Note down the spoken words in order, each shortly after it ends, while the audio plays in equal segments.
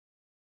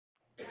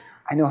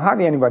I know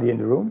hardly anybody in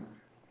the room.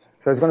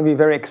 So it's going to be a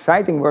very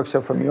exciting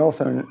workshop for me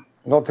also, and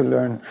a lot to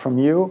learn from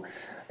you.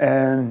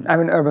 I'm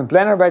an urban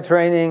planner by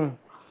training,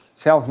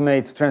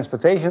 self-made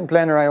transportation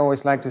planner, I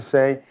always like to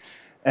say,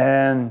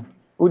 and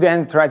who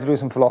then try to do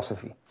some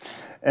philosophy.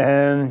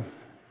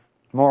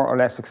 More or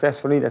less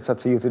successfully, that's up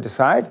to you to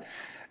decide.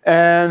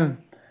 And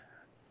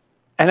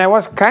I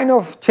was kind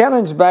of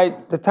challenged by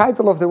the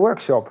title of the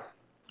workshop,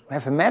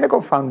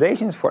 Mathematical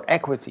Foundations for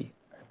Equity.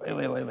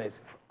 Wait.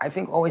 I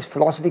think always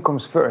philosophy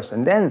comes first,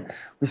 and then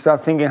we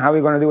start thinking how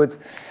we're going to do it,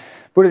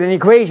 put it in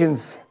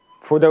equations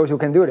for those who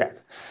can do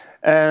that.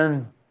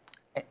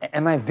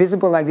 Am I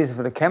visible like this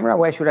for the camera?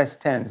 Where should I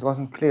stand? It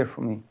wasn't clear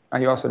for me.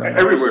 You also don't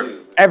know.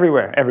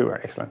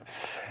 Everywhere, excellent.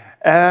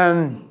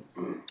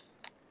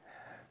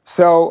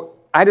 So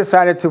I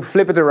decided to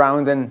flip it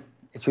around, and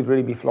it should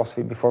really be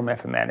philosophy before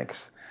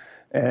mathematics.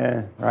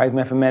 Right?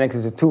 Mathematics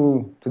is a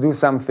tool to do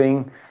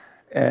something,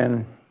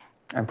 and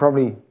I'm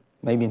probably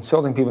maybe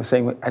insulting people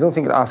saying, I don't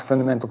think it asks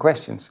fundamental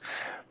questions,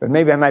 but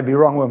maybe I might be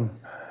wrong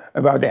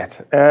about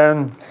that.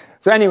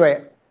 So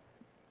anyway,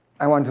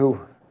 I want to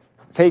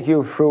take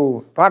you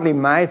through partly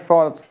my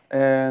thought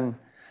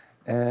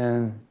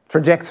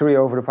trajectory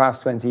over the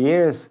past 20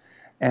 years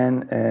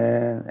and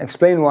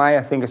explain why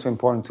I think it's so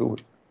important to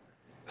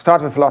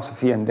start with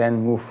philosophy and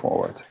then move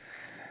forward.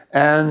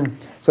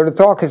 So the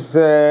talk is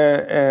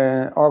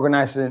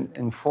organized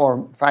in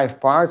 5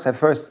 parts. I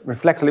first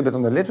reflect a little bit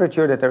on the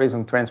literature that there is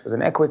on transport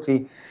and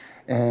equity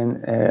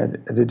and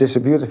the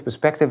distributive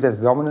perspective that's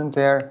dominant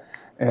there.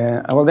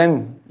 I will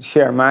then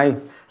share my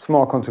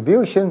small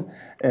contribution,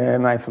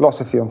 my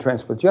philosophy on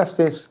transport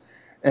justice,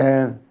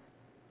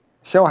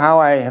 show how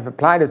I have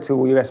applied it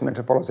to US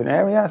metropolitan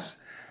areas,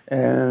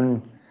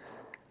 and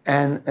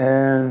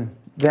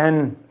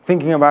then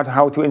thinking about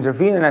how to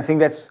intervene, and I think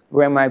that's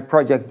where my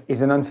project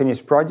is an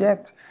unfinished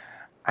project.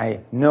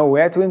 I know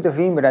where to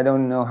intervene, but I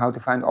don't know how to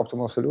find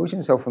optimal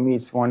solutions. So for me,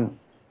 it's one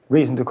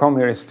reason to come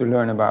here is to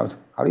learn about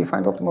how do you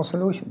find optimal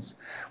solutions?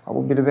 What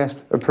would be the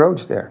best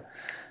approach there?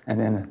 And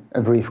then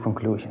a brief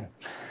conclusion.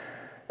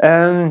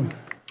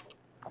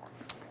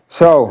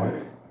 So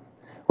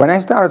when I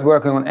started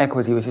working on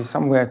equity, which is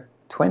somewhere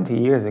 20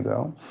 years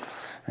ago,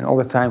 and all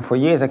the time for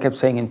years I kept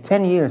saying, in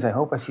 10 years I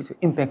hope I see the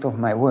impact of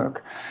my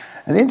work.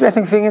 And the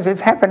interesting thing is, it's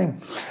happening.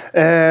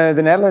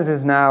 The Netherlands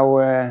is now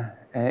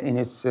in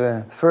its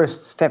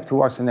first step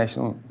towards the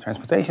National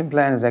Transportation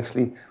Plan, has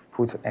actually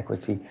put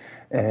equity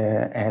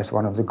as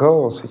one of the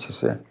goals, which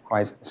is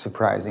quite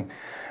surprising.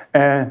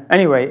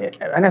 Anyway,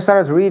 and I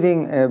started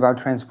reading about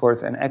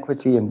transport and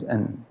equity,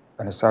 and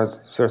when I started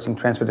searching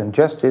transport and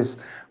justice,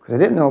 because I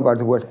didn't know about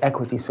the word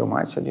equity so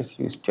much, I just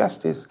used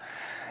justice,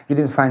 you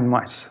didn't find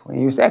much. When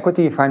you use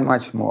equity, you find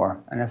much more.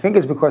 And I think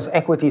it's because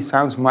equity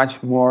sounds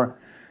much more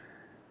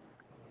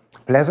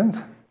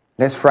pleasant,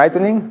 less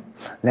frightening,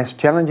 less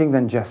challenging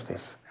than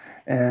justice.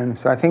 And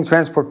so I think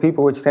transport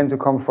people, which tend to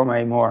come from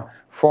a more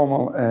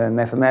formal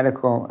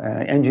mathematical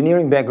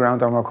engineering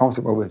background, are more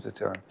comfortable with the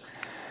term.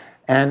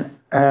 And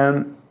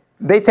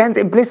they tend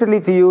implicitly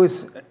to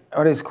use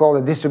what is called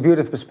a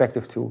distributive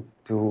perspective to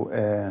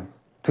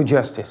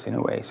justice in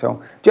a way.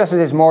 So justice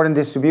is more than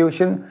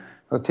distribution.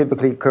 So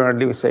typically,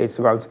 currently, we say it's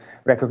about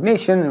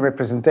recognition,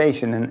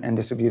 representation, and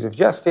distributive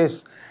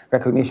justice.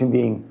 Recognition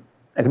being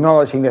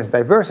acknowledging there's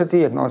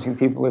diversity, acknowledging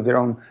people with their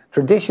own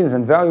traditions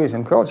and values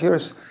and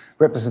cultures.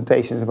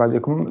 Representation is about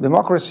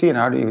democracy and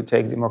how do you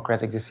take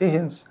democratic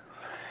decisions.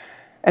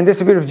 And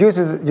distributive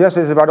justice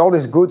is about all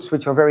these goods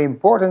which are very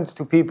important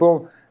to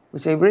people,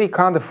 which they really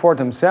can't afford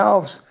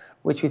themselves,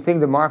 which we think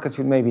the market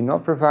should maybe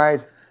not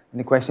provide. And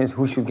the question is,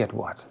 who should get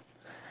what?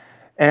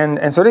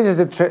 And so this is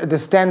the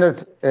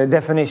standard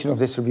definition of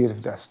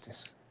distributive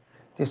justice.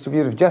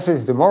 Distributive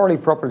justice is the morally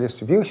proper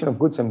distribution of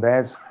goods and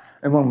bads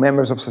among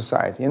members of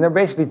society. And there are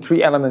basically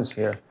 3 elements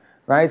here,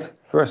 right?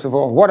 First of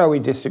all, what are we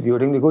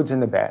distributing, the goods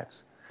and the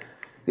bads?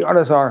 The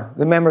others are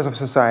the members of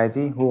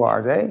society, who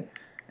are they?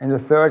 And the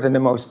third and the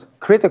most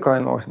critical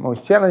and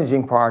most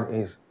challenging part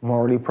is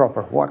morally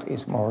proper. What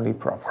is morally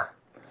proper?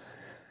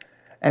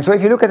 And so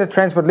if you look at the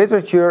transport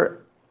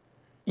literature,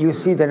 you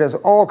see that there's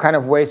all kind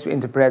of ways to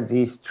interpret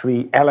these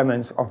 3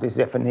 elements of this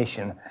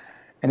definition.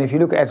 And if you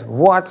look at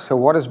what, so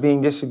what is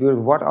being distributed,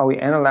 what are we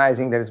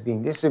analyzing that is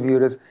being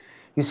distributed,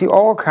 you see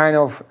all kind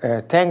of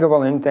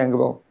tangible and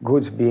intangible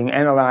goods being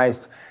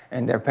analyzed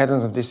and their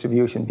patterns of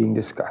distribution being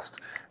discussed.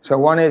 So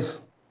one is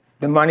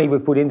the money we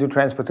put into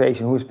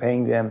transportation, who's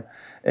paying them,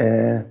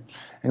 and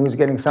who's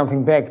getting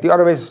something back. The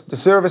other is the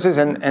services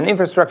and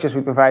infrastructures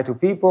we provide to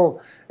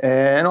people,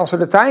 and also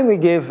the time we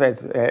give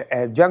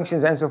at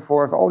junctions and so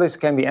forth. All this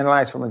can be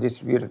analyzed from a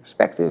distributed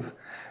perspective.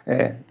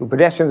 Do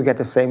pedestrians get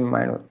the same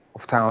amount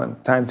of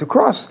time to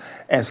cross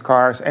as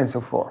cars and so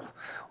forth?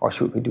 Or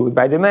should we do it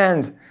by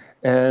demand?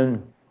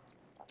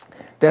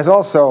 There's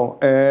also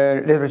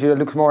literature that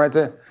looks more at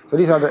so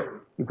these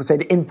are you could say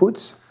the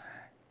inputs.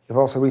 You've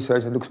also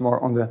research that looks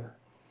more on the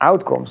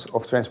outcomes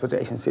of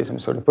transportation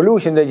systems. So the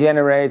pollution they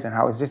generate and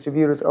how it's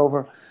distributed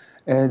over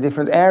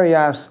different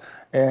areas.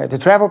 The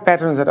travel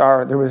patterns that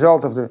are the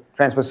result of the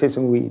transport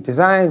system we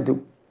designed.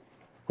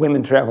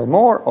 women travel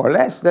more or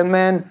less than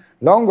men,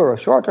 longer or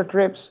shorter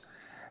trips,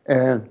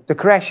 the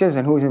crashes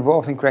and who's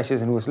involved in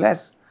crashes and who's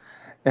less.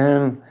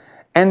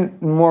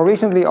 And more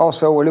recently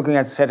also we're looking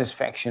at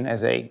satisfaction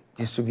as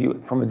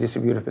from a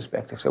distributive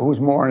perspective. So who's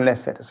more and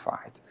less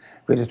satisfied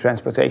with the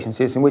transportation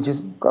system, which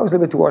goes a little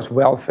bit towards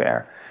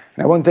welfare.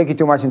 And I won't take you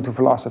too much into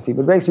philosophy,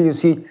 but basically you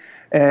see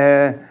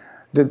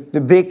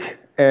the big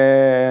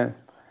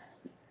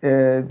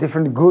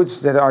different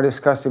goods that are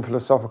discussed in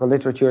philosophical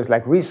literatures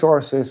like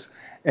resources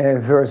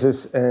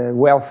versus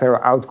welfare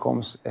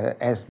outcomes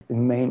as the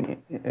main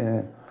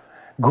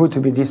good to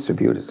be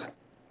distributed.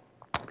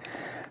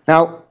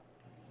 Now,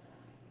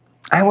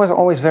 I was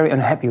always very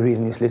unhappy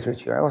reading this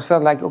literature. I always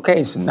felt like, okay,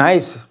 it's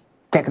nice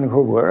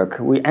technical work,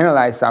 we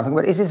analyze something,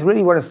 but is this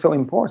really what is so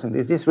important?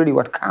 Is this really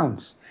what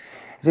counts?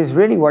 Is this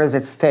really what is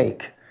at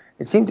stake?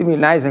 It seemed to me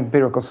nice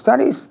empirical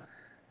studies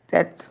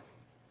that,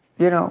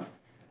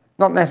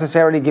 not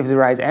necessarily give the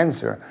right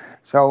answer.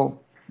 So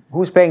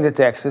who's paying the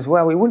taxes?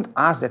 Well, we wouldn't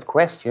ask that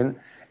question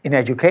in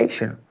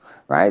education,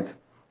 right?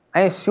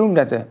 I assume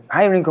that the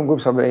higher income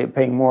groups are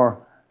paying more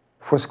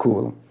for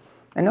school,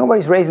 and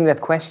nobody's raising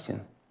that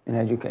question in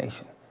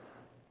education.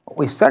 What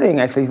we're studying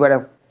actually is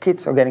whether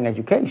kids are getting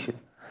education.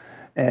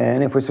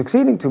 And if we're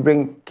succeeding to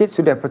bring kids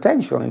to their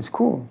potential in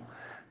school,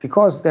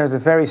 because there's a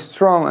very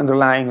strong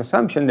underlying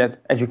assumption that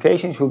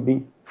education should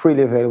be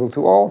freely available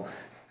to all,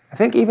 I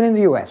think even in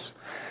the US.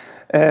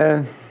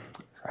 I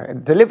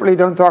deliberately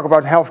don't talk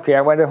about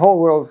healthcare, where the whole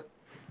world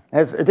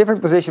has a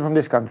different position from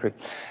this country.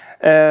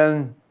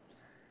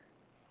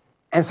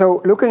 And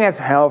so looking at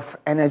health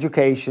and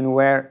education,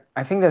 where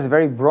I think there's a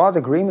very broad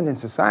agreement in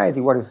society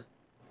what is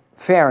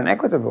fair and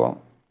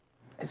equitable,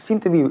 it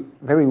seemed to be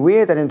very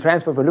weird that in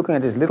transport we're looking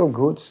at these little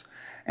goods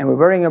and we're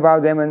worrying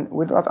about them and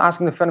we're not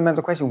asking the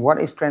fundamental question,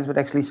 what is transport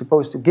actually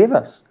supposed to give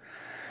us?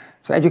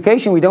 So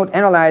education, we don't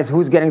analyze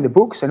who's getting the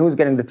books and who's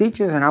getting the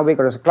teachers and how big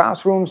are the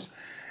classrooms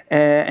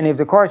and if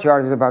the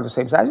courtyard is about the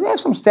same size. We have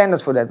some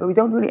standards for that, but we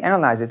don't really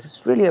analyze it.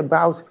 It's really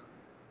about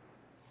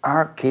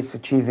are kids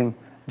achieving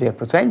their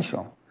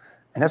potential?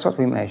 And that's what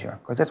we measure,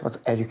 because that's what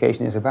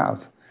education is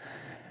about.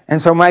 And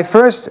so my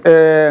first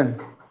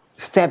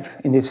step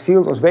in this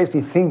field was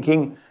basically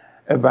thinking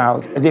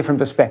about a different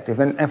perspective.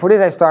 And for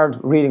this I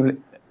started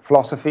reading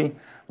philosophy,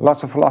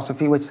 lots of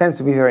philosophy, which tends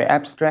to be very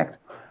abstract,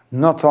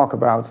 not talk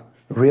about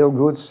real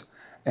goods,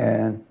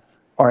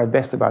 or at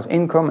best about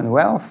income and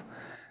wealth,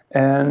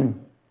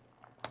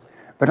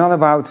 but not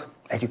about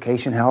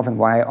education, health, and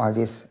why are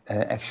these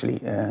actually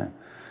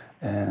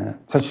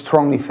such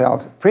strongly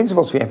felt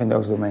principles we have in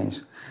those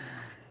domains.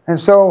 And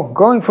so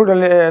going through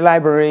the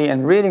library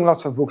and reading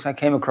lots of books, I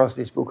came across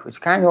this book, which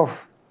kind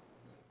of,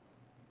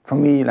 for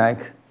me,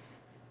 like,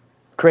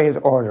 created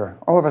order.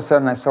 All of a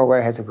sudden I saw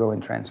where I had to go in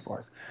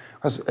transport.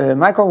 Because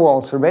Michael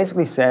Walzer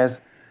basically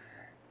says,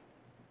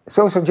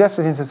 social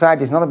justice in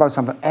society is not about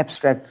some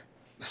abstract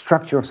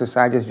structure of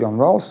society, as John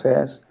Rawls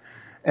says,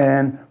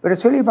 but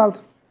it's really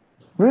about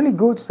really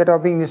goods that are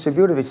being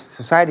distributed, which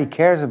society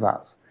cares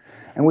about,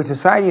 and which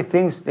society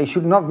thinks they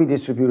should not be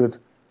distributed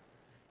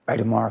by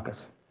the market.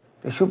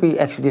 They should be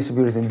actually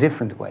distributed in a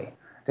different way.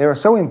 They are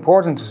so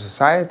important to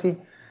society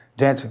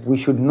that we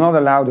should not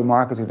allow the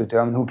market to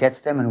determine who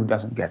gets them and who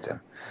doesn't get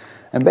them.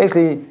 And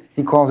basically,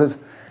 he calls it,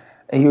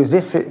 he used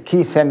this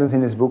key sentence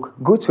in his book,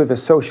 goods with a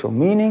social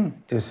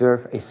meaning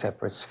deserve a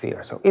separate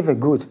sphere. So if a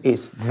good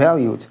is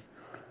valued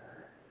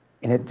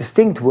in a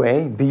distinct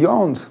way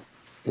beyond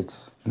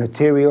its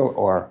material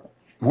or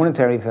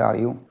monetary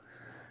value,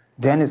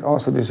 then it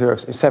also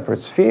deserves a separate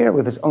sphere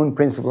with its own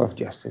principle of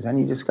justice. And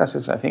he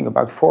discusses, I think,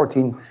 about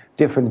 14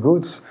 different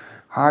goods: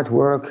 hard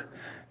work,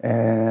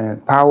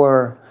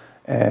 power,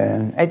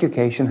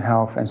 education,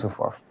 health, and so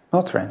forth.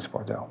 Not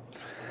transport, though.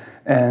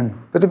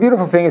 But the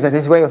beautiful thing is that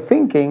his way of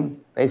thinking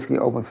basically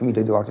opened for me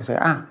the door to say,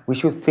 we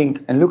should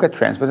think and look at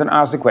transport and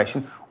ask the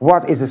question,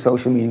 what is the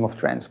social meaning of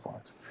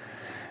transport?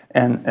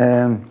 And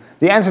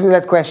the answer to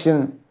that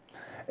question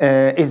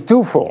is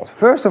twofold.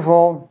 First of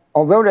all,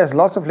 although there's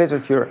lots of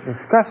literature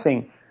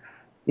discussing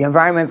the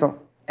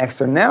environmental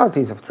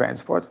externalities of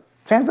transport,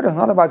 transport is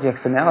not about the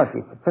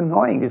externalities. It's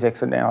annoying, these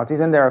externalities,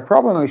 and there are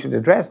problems, we should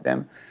address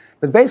them.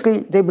 But basically,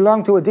 they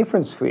belong to a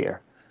different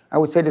sphere. I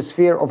would say the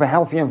sphere of a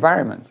healthy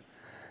environment.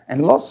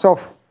 And lots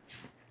of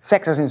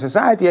sectors in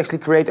society actually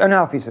create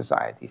unhealthy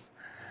societies.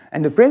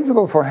 And the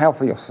principle for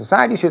healthy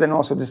society should then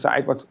also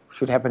decide what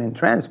should happen in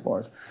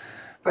transport.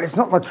 But it's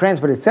not what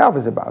transport itself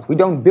is about. We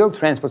don't build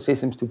transport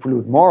systems to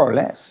pollute more or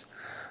less.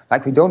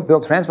 Like we don't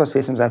build transport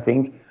systems, I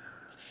think,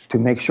 to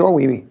make sure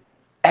we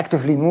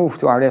actively move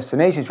to our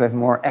destinations, to have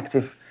more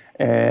active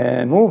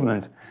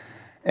movement,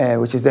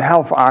 which is the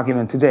health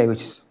argument today,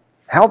 which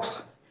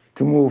helps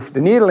to move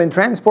the needle in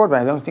transport,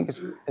 but I don't think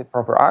it's a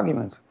proper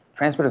argument.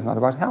 Transport is not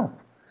about health.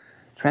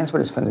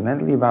 Transport is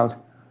fundamentally about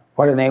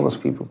what enables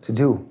people to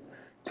do,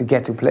 to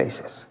get to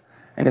places.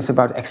 And it's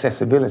about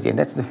accessibility, and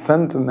that's the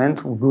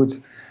fundamental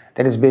good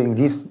that is being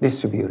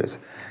distributed.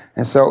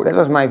 And so that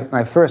was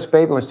my first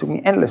paper, which took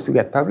me endless to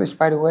get published,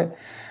 by the way.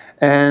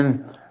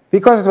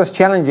 Because it was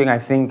challenging, I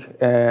think,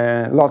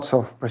 lots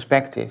of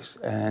perspectives,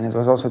 and it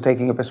was also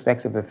taking a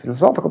perspective, a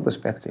philosophical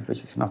perspective,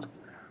 which is not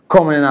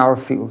common in our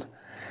field.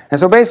 And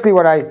so basically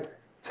what I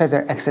said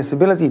there,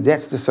 accessibility,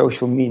 that's the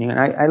social meaning. And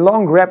I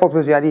long grappled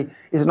with the idea,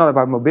 is it not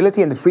about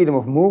mobility and the freedom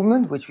of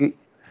movement, which we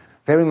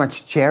very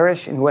much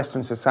cherish in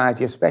Western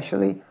society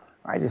especially,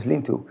 right? It's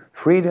linked to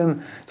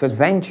freedom, to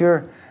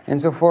adventure,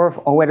 and so forth,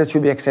 or whether it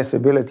should be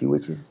accessibility,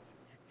 which is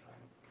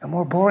a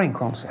more boring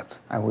concept,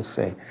 I would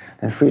say,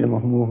 than freedom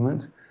of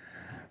movement.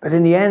 But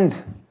in the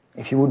end,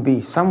 if you would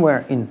be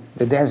somewhere in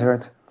the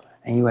desert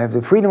and you have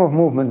the freedom of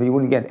movement, but you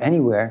wouldn't get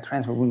anywhere,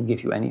 transport wouldn't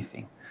give you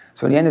anything.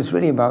 So in the end, it's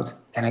really about,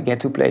 can I get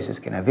to places?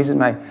 Can I visit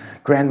my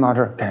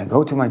grandmother? Can I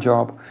go to my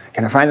job?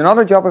 Can I find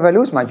another job if I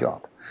lose my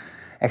job?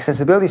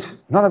 Accessibility is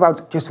not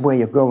about just where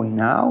you're going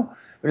now,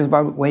 but it's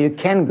about where you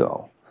can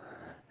go.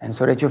 And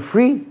so that you're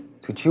free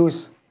to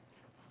choose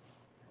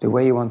the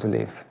way you want to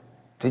live,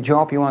 the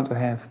job you want to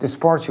have, the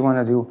sports you want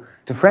to do,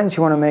 the friends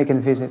you want to make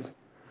and visit,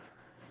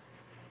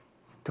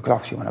 the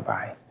clothes you want to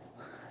buy.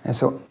 And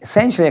so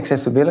essentially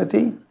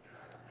accessibility,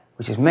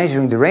 which is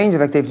measuring the range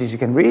of activities you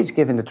can reach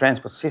given the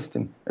transport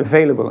system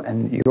available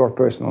and your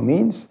personal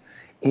means,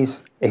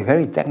 is a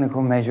very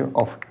technical measure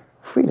of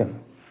freedom.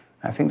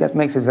 I think that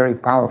makes it very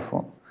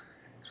powerful.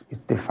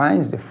 It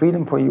defines the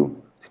freedom for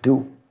you to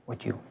do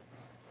what you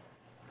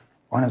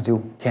want to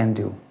do, can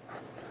do.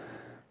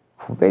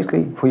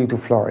 Basically, for you to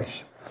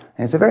flourish.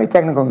 And it's a very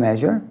technical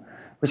measure,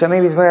 which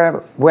maybe is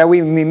where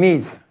we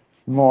meet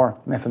more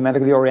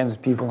mathematically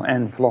oriented people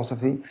and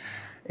philosophy.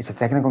 It's a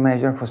technical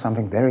measure for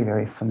something very,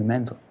 very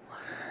fundamental.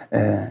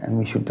 And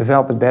we should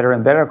develop it better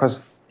and better,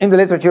 because in the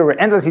literature we're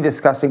endlessly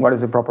discussing what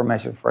is the proper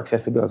measure for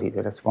accessibility.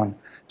 So that's one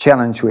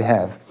challenge we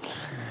have.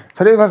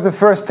 So that was the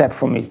first step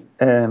for me,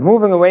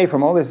 moving away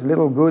from all these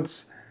little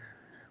goods,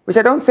 which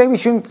I don't say we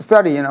shouldn't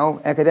study, you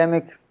know.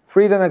 Academic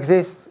freedom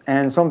exists,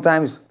 and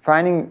sometimes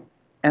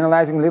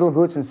analyzing little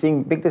goods and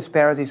seeing big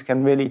disparities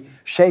can really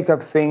shake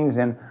up things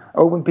and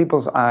open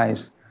people's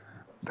eyes.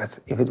 But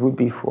if it would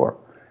be for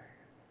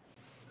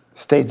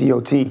state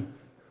DOT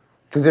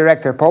to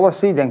direct their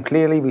policy, then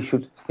clearly we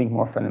should think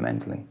more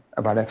fundamentally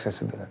about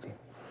accessibility.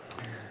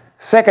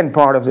 Second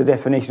part of the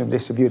definition of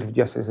distributive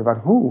justice is about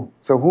who.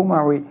 So whom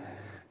are we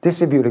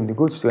distributing the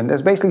goods to? And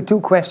there's basically two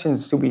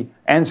questions to be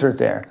answered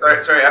there.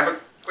 Sorry, I have a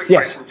quick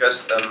question.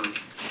 Just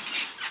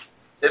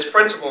this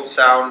principle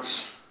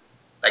sounds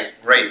like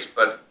great,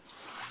 but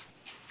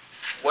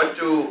where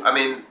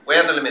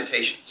are the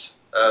limitations?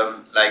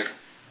 Like,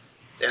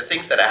 there are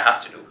things that I have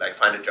to do, like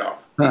find a job,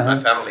 feed my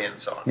family, and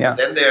so on. Yeah. But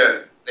then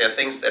there are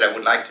things that I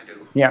would like to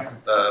do. Yeah.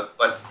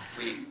 But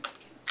we,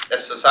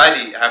 as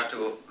society, have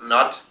to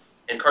not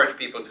encourage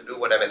people to do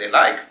whatever they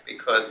like,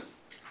 because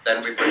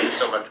then we produce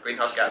so much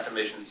greenhouse gas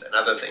emissions and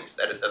other things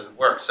that it doesn't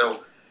work.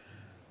 So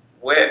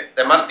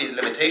there must be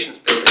limitations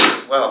built in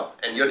as well,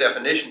 and your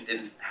definition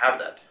didn't have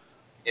that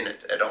in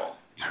it at all.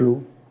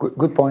 True.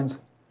 Good point.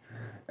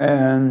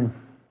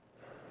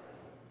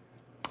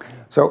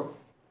 So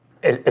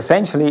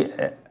essentially,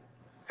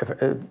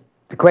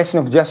 the question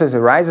of justice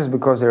arises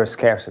because there is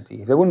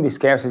scarcity. If there wouldn't be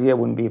scarcity, there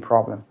wouldn't be a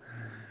problem.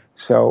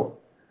 So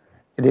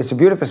the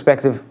distributive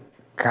perspective,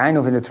 kind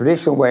of in a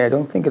traditional way, I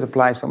don't think it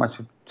applies so much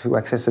to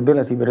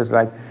accessibility, but it's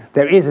like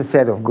there is a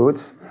set of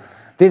goods.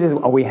 This is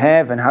what we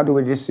have, and how do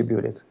we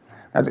distribute it?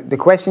 Now, the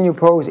question you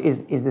pose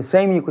is the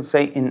same you could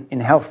say in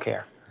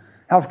healthcare.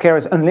 Healthcare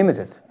is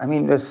unlimited. I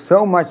mean, there's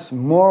so much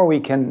more we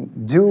can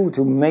do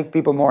to make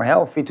people more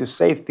healthy, to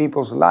save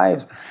people's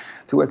lives,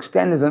 to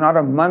extend it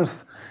another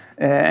month,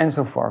 and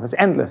so forth. It's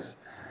endless.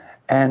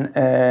 And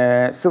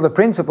still the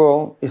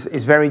principle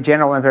is very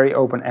general and very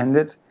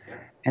open-ended.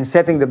 And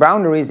setting the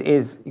boundaries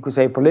is, you could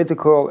say,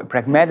 political,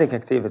 pragmatic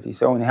activity.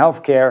 So in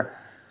healthcare,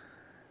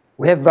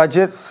 we have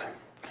budgets,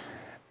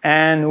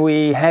 and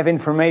we have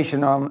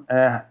information on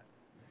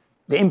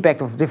the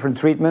impact of different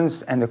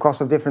treatments and the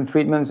cost of different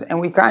treatments. And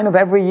we kind of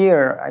every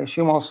year, I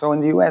assume also in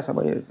the US,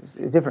 it's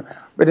different.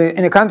 But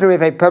in a country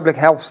with a public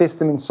health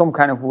system in some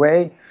kind of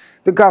way,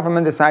 the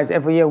government decides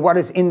every year what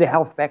is in the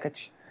health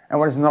package and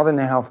what is not in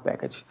the health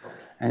package.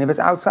 And if it's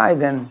outside,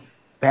 then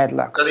bad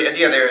luck. So the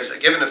idea there is,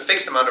 given a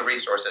fixed amount of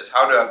resources,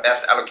 how do I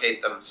best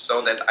allocate them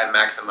so that I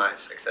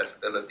maximize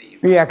accessibility?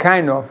 Yeah,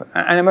 kind of.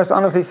 And I must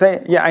honestly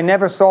say, yeah, I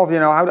never solved, you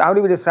know, how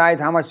do we decide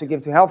how much to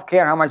give to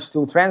healthcare, how much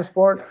to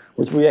transport,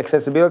 which would be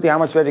accessibility, how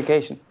much to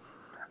education?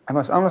 I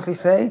must honestly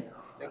say,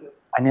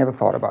 I never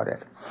thought about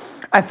it.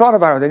 I thought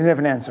about it, I didn't have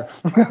an answer.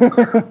 I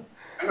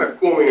have a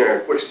comment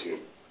and a question.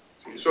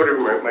 Sorry,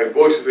 my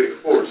voice is very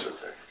hoarse.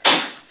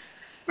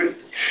 But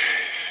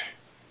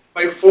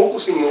by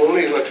focusing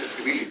only on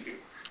accessibility,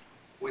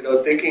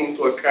 without taking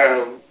into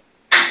account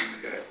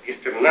the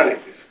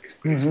externalities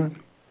explicitly,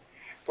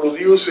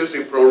 produces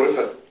the problem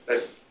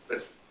that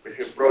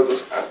basically brought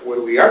us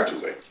where we are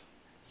today.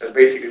 That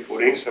basically,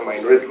 for instance,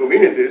 minority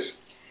communities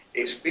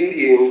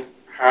experience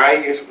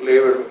highest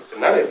level of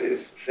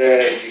externalities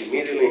than the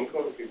middle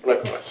income people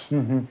like us.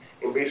 And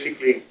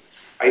basically,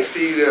 I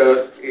see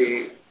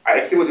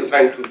what you're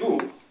trying to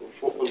do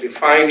on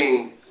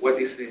defining what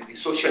is the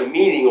social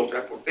meaning of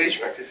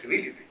transportation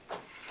accessibility.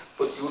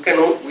 But I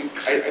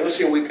don't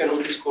think we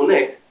cannot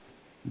disconnect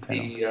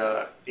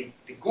the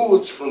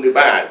goods from the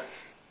bad.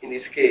 In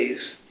this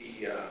case,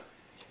 the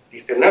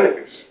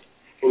externalities.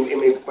 And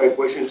my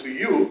question to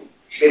you,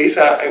 there is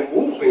a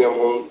movement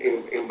among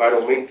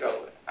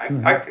environmental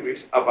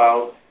activists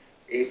about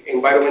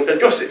environmental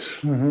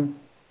justice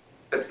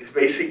that is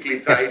basically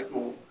trying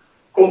to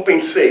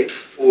compensate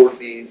for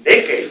the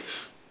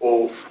decades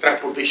of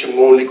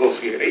transportation-only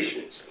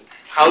considerations.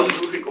 How do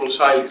you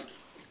reconcile it?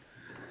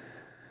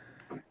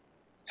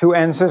 Two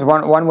answers.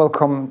 One will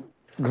come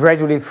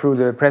gradually through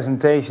the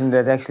presentation,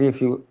 that actually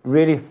if you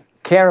really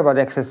care about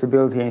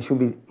accessibility and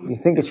you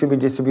think it should be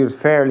distributed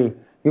fairly,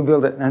 you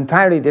build an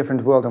entirely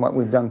different world than what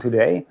we've done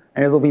today,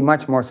 and it will be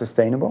much more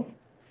sustainable.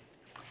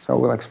 So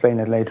we'll explain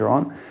that later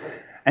on.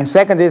 And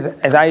second is,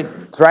 as I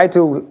tried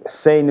to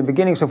say in the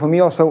beginning, so for me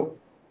also,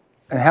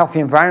 a healthy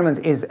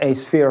environment is a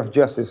sphere of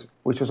justice,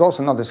 which was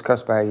also not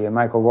discussed by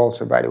Michael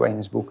Walzer, by the way, in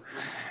his book.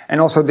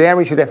 And also there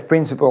we should have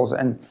principles,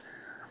 and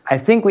I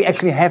think we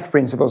actually have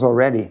principles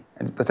already,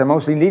 but they're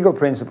mostly legal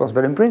principles,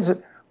 but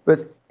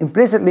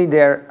implicitly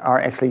there are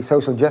actually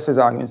social justice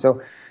arguments.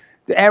 So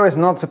the air is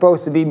not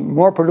supposed to be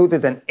more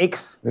polluted than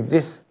X with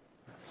this,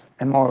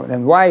 and more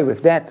than Y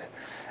with that,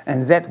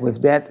 and Z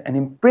with that. And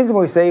in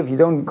principle we say if you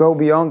don't go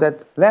beyond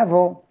that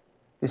level,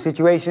 the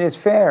situation is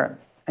fair.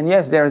 And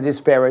yes, there are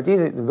disparities,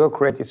 it will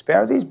create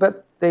disparities,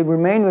 but they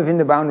remain within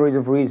the boundaries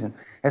of reason.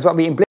 That's what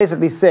we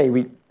implicitly say.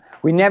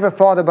 We never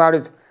thought about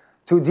it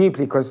too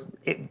deeply, because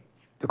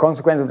the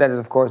consequence of that is,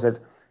 of course, that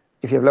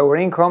if you have lower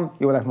income,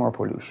 you will have more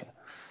pollution,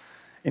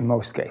 in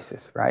most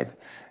cases, right?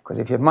 Because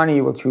if you have money,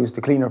 you will choose the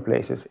cleaner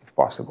places, if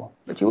possible.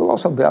 But you will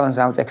also balance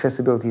out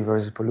accessibility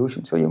versus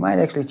pollution, so you might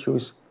actually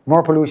choose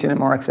more pollution and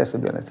more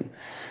accessibility.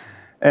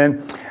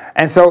 And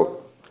so,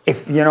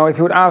 if you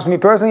would ask me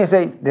personally, I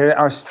say there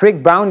are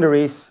strict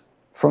boundaries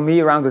for me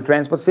around the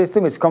transport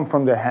system, which come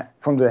from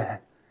the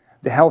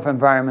health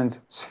environment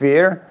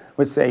sphere,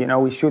 which say,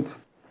 we should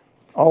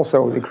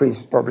also decrease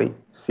probably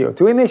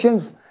CO2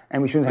 emissions,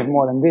 and we shouldn't have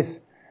more than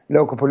this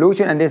local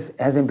pollution, and this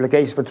has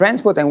implications for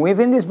transport, and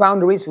within these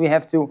boundaries we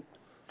have to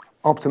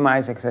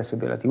optimize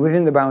accessibility,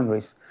 within the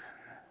boundaries.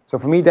 So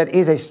for me that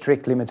is a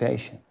strict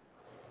limitation.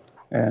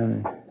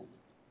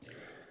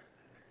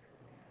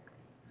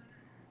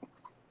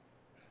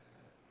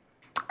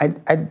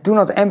 I do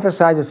not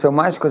emphasize it so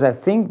much because I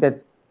think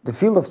that the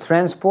field of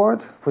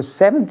transport for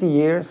 70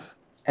 years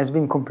has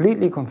been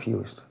completely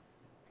confused.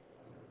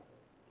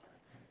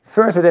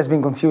 First, it has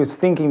been confused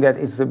thinking that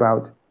it's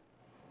about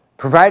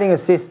providing a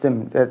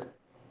system that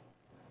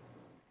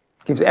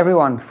gives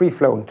everyone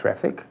free-flowing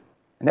traffic,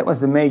 and that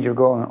was the major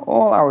goal, and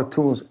all our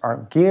tools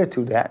are geared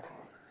to that.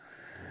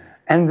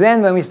 And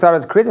then when we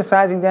started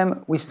criticizing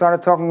them, we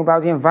started talking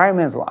about the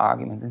environmental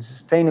argument and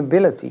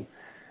sustainability.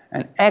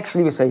 And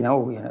actually we say, no,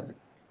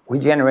 we're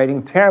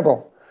generating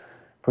terrible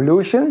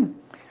pollution,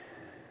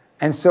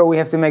 and so we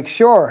have to make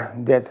sure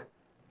that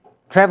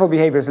travel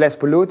behavior is less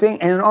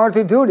polluting, and in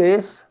order to do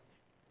this,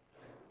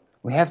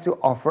 we have to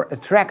offer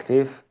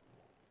attractive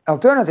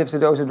alternatives to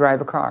those who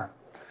drive a car.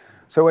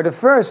 So in the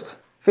first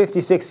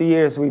 50, 60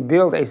 years, we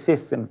built a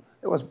system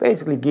that was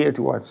basically geared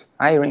towards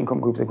higher income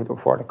groups that could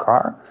afford a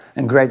car,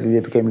 and gradually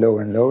it became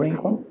lower and lower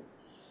income.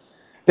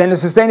 Then the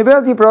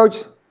sustainability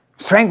approach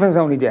strengthens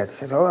only that. It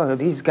says, oh,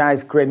 these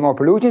guys create more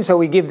pollution, so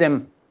we give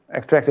them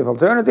attractive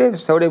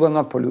alternatives so they will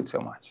not pollute so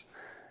much.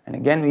 And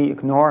again, we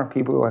ignore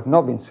people who have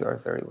not been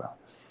served very well.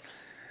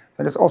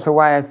 So that's also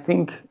why I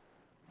think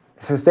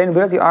the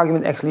sustainability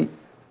argument actually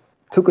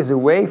took us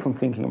away from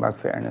thinking about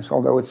fairness,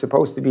 although it's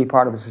supposed to be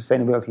part of the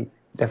sustainability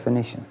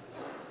definition.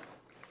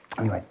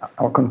 Anyway,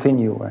 I'll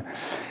continue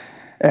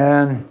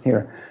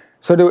here.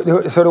 So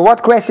the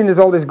what question is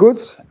all this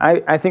goods?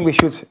 I think we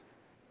should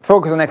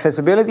focus on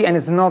accessibility, and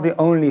it's not the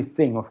only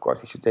thing, of course,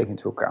 we should take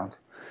into account.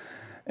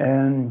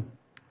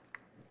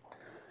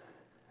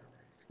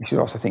 We should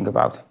also think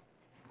about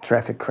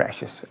traffic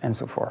crashes and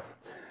so forth.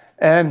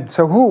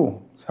 So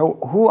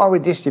who are we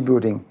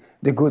distributing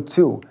the good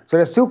to? So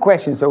there's two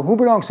questions. So who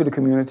belongs to the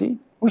community?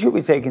 Who should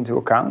we take into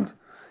account?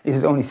 Is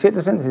it only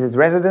citizens? Is it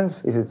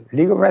residents? Is it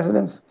legal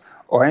residents?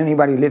 Or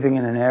anybody living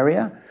in an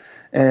area?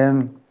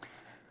 And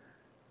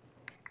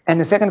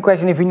the second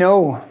question, if we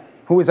know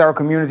who is our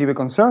community we're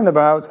concerned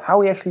about, how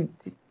we actually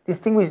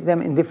distinguish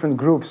them in different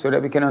groups so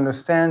that we can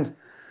understand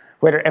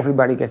whether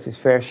everybody gets his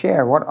fair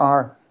share. What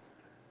are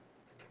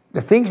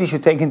the things we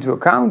should take into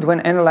account when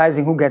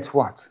analyzing who gets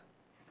what?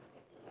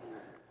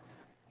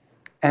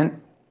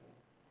 And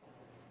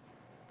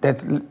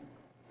that's the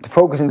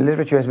focus in the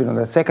literature has been on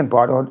the second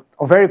part, or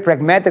very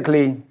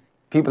pragmatically,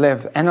 people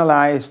have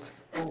analyzed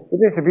the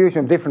distribution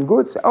of different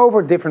goods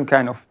over different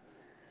kind of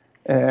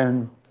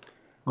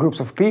groups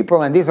of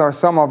people, and these are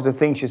some of the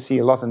things you see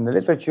a lot in the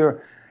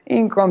literature: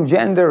 income,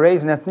 gender,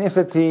 race and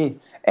ethnicity,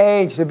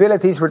 age,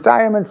 abilities,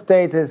 retirement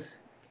status,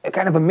 a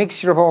kind of a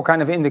mixture of all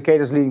kind of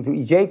indicators leading to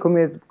EJ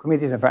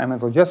committees,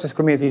 environmental justice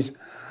committees,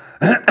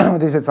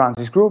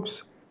 disadvantaged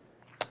groups.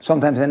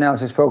 Sometimes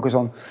analysis focus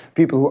on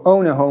people who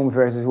own a home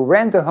versus who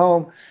rent a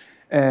home,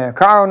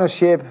 car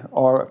ownership,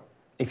 or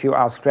if you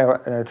ask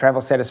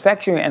travel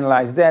satisfaction, you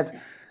analyze that.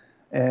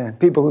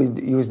 People who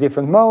use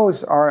different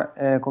modes are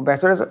compared.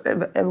 So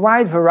there's a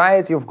wide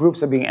variety of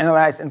groups are being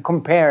analyzed and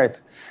compared.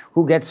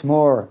 Who gets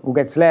more, who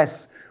gets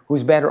less,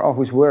 who's better off,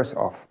 who's worse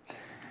off.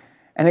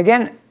 And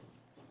again,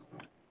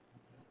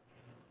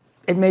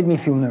 it made me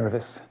feel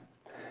nervous.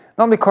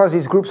 Not because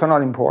these groups are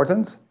not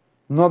important,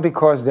 not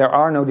because there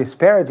are no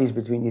disparities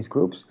between these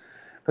groups,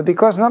 but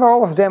because not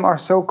all of them are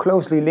so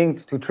closely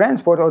linked to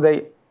transport,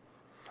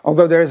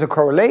 although there is a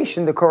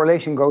correlation, the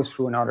correlation goes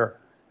through another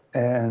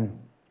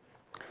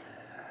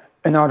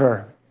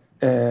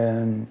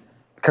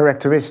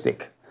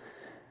characteristic.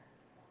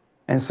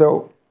 And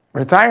so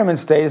retirement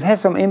status has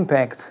some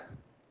impact,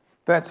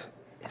 but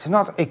it's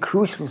not a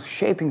crucial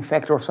shaping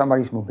factor of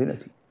somebody's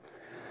mobility.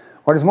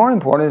 What is more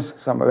important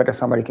is whether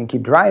somebody can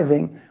keep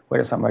driving,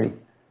 whether somebody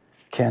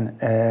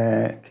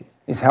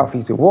is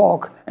healthy to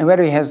walk, and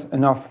whether he has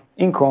enough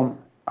income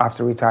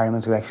after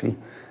retirement to actually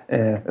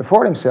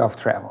afford himself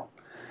travel.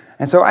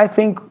 And so I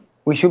think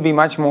we should be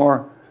much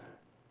more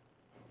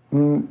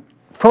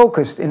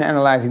focused in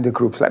analyzing the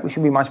groups. Like we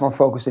should be much more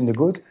focused in the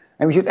good,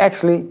 and we should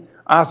actually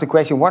ask the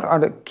question, what are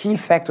the key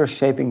factors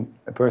shaping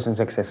a person's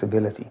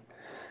accessibility?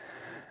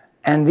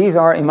 And these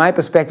are, in my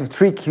perspective,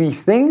 3 key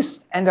things,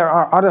 and there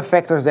are other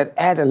factors that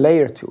add a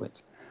layer to it.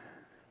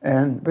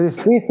 But the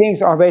 3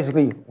 things are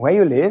basically where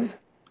you live,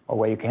 or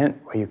where you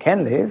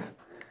can live,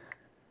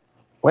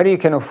 whether you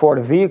can afford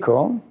a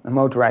vehicle, a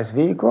motorized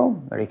vehicle,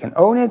 whether you can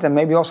own it, and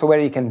maybe also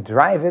whether you can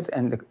drive it.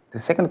 And the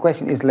second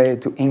question is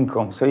related to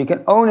income. So you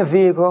can own a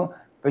vehicle,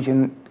 but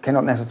you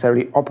cannot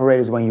necessarily operate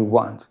it when you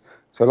want.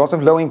 So lots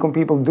of low-income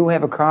people do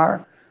have a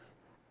car.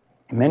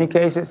 In many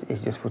cases,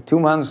 it's just for 2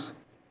 months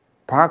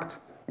parked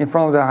in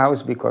front of the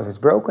house because it's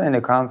broken and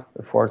they can't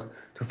afford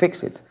to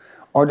fix it.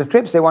 Or the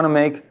trips they want to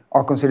make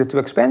are considered too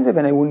expensive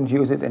and they wouldn't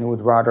use it and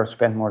would rather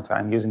spend more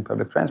time using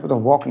public transport or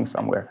walking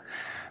somewhere.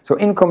 So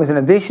income is an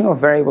additional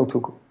variable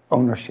to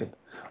ownership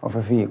of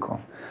a vehicle.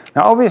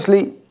 Now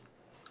obviously,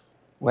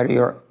 whether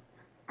you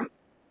have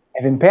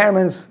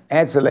impairments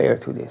adds a layer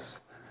to this.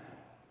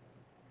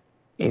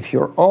 If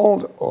you're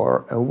old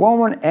or a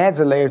woman adds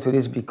a layer to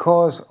this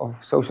because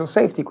of social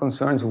safety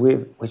concerns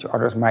which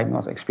others might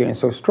not experience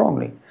so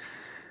strongly.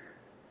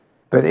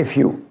 But if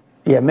you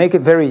make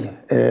it very,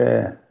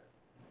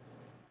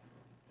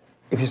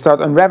 if you start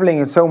unraveling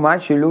it so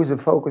much, you lose the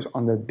focus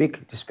on the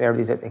big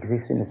disparities that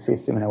exist in the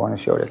system, and I want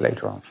to show that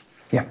later on.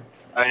 Yeah.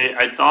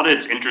 I thought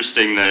it's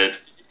interesting that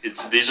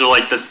these are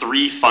like the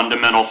 3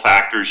 fundamental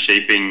factors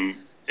shaping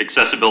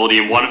accessibility,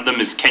 and one of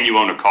them is, can you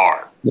own a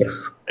car? Yes.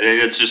 I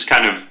think it's just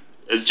kind of,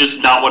 it's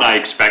just not what I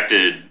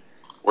expected,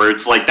 where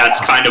it's like,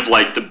 that's kind of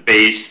like the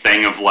base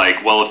thing of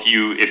like, well,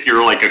 if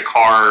you're like a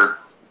car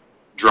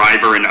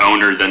driver and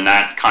owner, then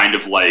that kind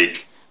of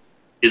like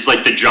is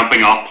like the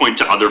jumping off point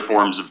to other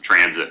forms of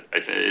transit.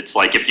 It's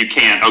like, if you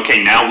can't,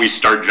 okay, now we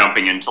start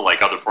jumping into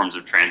like other forms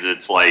of transit.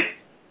 It's like,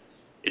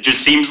 it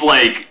just seems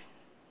like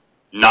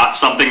not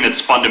something that's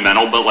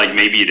fundamental, but like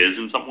maybe it is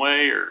in some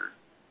way, or?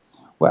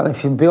 Well,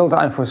 if you build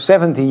for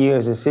 70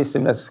 years a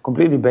system that's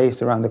completely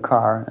based around the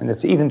car, and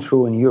that's even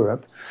true in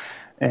Europe,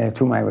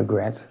 to my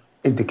regret,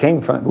 it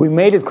became we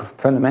made it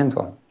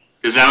fundamental.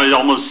 Because now it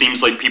almost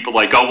seems like people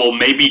like, oh, well,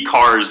 maybe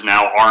cars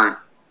now aren't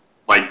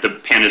like the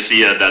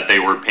panacea that they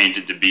were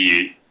painted to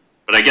be.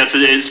 But I guess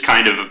it is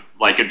kind of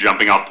like a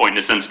jumping off point in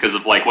a sense, because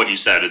of like what you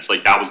said. It's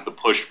like that was the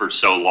push for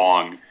so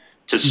long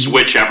to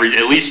switch at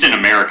least in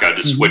America,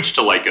 to switch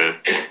to like the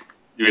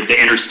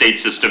interstate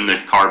system,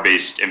 the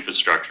car-based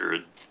infrastructure.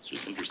 It's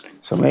just interesting.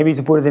 So maybe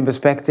to put it in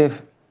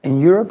perspective, in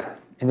Europe,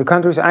 in the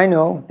countries I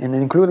know, and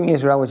including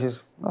Israel, which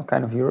is not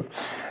kind of Europe,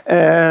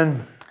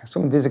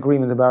 some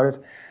disagreement about it.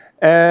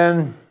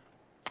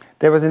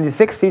 There was in the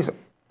 60s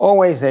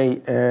always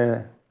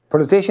a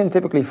politician,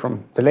 typically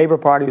from the Labour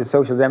Party, the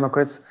Social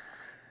Democrats,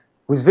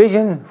 whose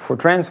vision for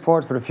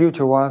transport for the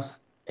future was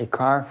a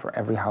car for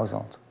every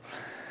household.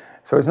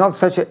 So it's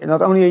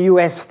not only a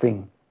US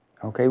thing.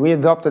 Okay, we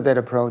adopted that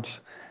approach,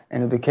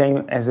 and it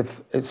became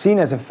seen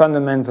as a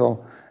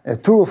fundamental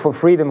tool for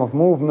freedom of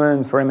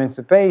movement, for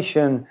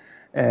emancipation,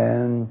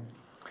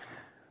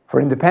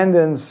 for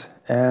independence.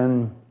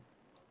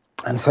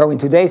 And so in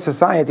today's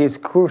society, it's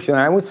crucial.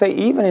 And I would say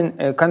even in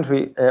a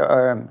country,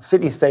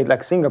 city-state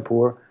like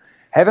Singapore,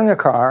 having a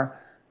car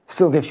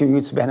still gives you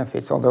huge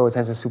benefits, although it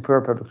has a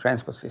superb public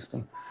transport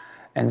system.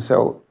 And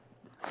so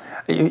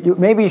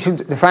maybe you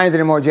should define it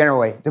in a more general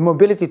way. The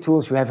mobility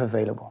tools you have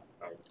available.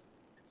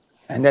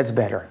 And that's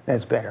better.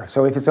 That's better.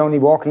 So if it's only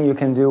walking you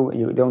can do,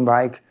 you don't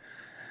bike,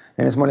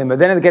 then it's more limited. But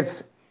then it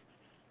gets,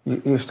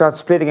 you start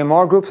splitting in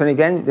more groups, and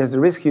again, there's the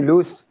risk you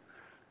lose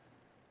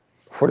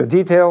for the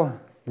detail,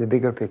 the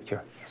bigger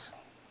picture. Yes.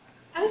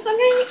 I was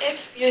wondering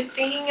if you're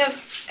thinking of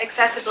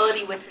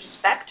accessibility with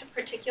respect to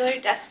particular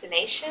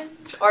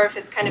destinations, or if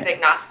it's kind of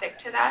agnostic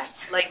to that.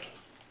 Like,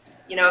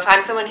 you know, if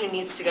I'm someone who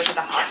needs to go to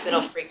the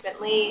hospital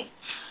frequently,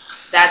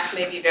 that's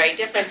maybe very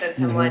different than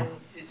someone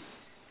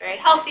who's very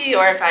healthy,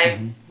 or if I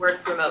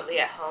work remotely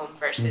at home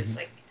versus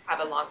like have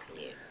a long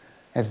commute.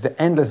 It's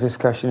the endless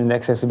discussion in the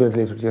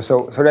accessibility literature.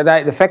 So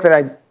the fact that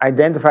I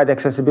identified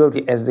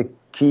accessibility as the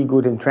key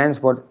good in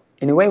transport,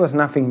 in a way, was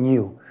nothing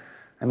new.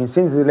 I mean,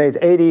 since the late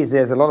 80s,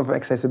 there's a lot of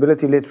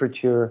accessibility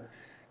literature,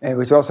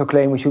 which also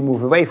claim we should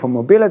move away from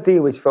mobility,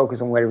 which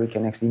focus on whether we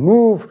can actually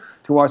move,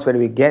 towards whether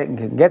we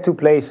can get to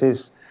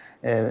places,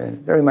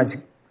 very much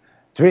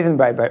driven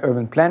by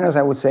urban planners,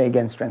 I would say,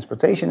 against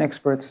transportation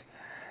experts.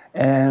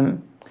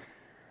 And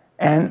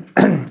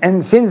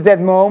since that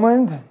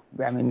moment,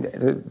 I mean,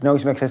 the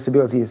notion of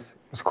accessibility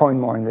was coined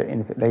more in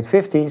the late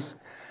 50s.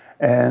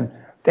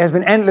 There's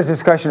been endless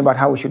discussion about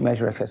how we should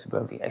measure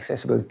accessibility.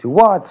 Accessibility to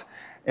what?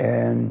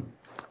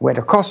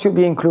 Whether cost should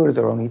be included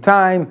or only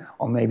time,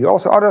 or maybe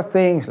also other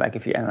things, like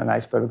if you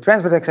analyze public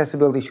transport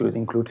accessibility, should it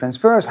include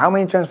transfers? How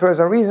many transfers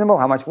are reasonable?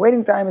 How much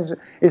waiting time is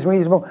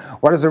reasonable?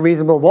 What is a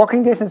reasonable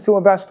walking distance to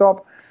a bus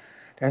stop?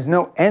 There's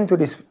no end to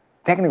these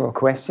technical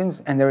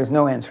questions, and there is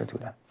no answer to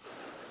them,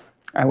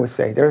 I would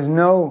say. There's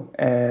no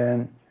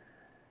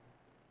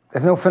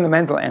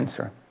fundamental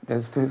answer.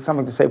 There's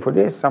something to say for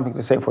this, something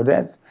to say for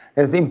that.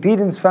 There's the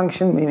impedance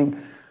function,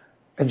 meaning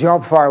a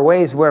job far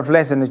away is worth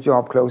less than a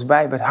job close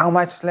by, but how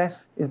much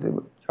less is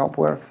the job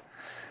worth?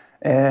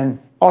 And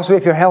also,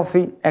 if you're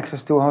healthy,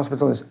 access to a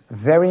hospital is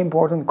very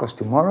important, because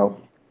tomorrow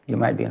you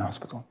might be in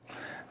hospital,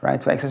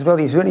 right? So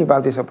accessibility is really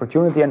about this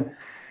opportunity, and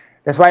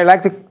that's why I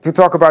like to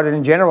talk about it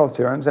in general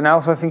terms, and I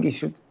also think you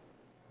should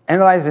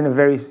analyze it in a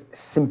very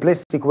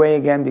simplistic way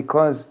again,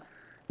 because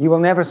you will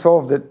never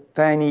solve the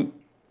tiny,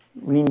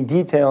 weeny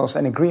details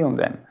and agree on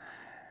them.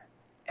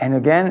 And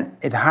again,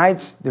 it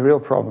hides the real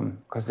problem,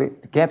 because the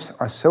gaps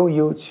are so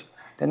huge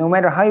that no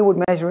matter how you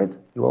would measure it,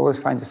 you always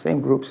find the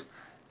same groups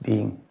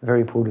being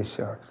very poorly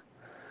served.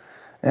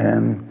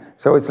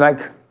 So it's like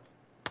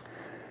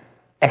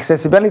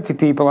accessibility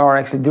people are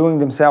actually doing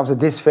themselves a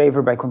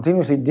disfavor by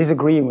continuously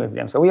disagreeing with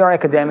them. So we are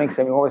academics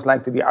and we always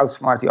like to be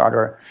outsmart the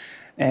other.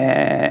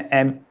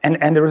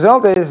 And the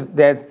result is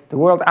that the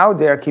world out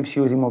there keeps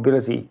using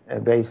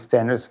mobility-based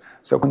standards,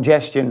 so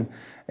congestion,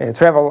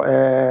 travel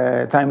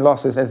time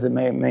losses as the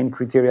main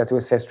criteria to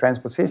assess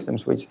transport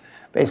systems, which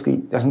basically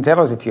doesn't tell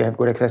us if you have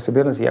good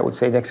accessibility. I would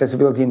say the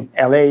accessibility in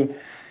LA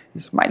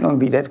might not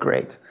be that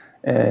great,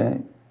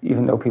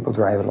 even though people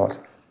drive a lot.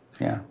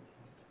 Yeah,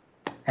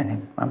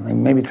 and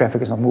maybe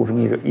traffic is not moving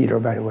either,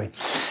 by the way.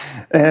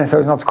 So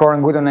it's not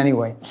scoring good on any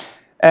way.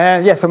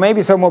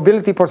 So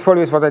mobility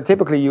portfolio is what I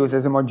typically use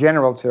as a more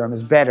general term.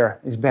 Is better.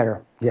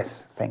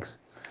 Yes, thanks.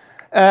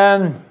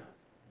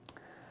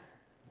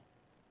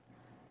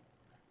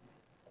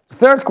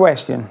 Third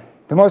question,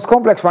 the most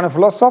complex one, a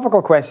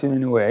philosophical question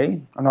in a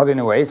way, or not in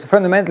a way, it's a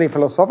fundamentally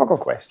philosophical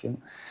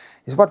question,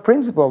 is what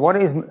principle,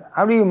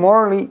 how do you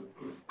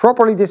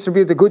properly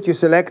distribute the good you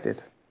selected?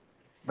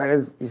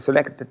 Whether you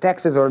selected the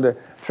taxes or the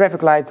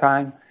traffic light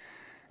time,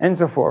 and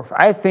so forth.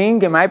 I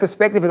think, in my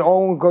perspective, it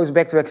all goes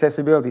back to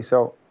accessibility.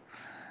 So,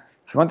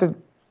 if you want to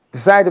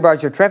decide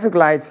about your traffic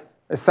light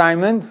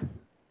assignment,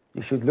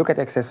 you should look at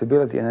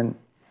accessibility and then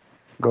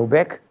go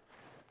back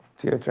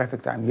to your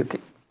traffic time.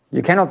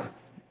 You cannot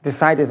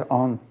decide this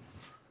on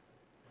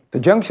the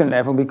junction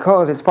level,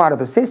 because it's part of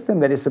a system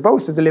that is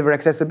supposed to deliver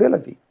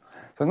accessibility.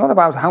 So it's not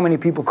about how many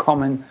people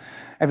come and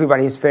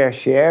everybody has fair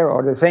share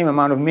or the same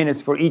amount of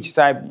minutes for each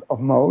type of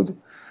mode.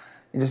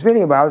 It is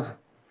really about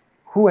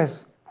who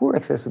has poor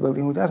accessibility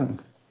and who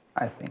doesn't,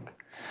 I think.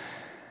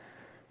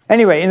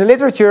 Anyway, in the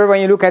literature, when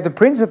you look at the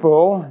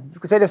principle, you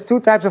could say there's two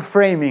types of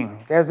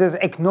framing. There's this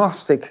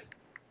agnostic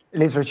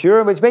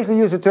literature, which basically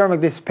uses the term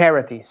like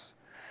disparities.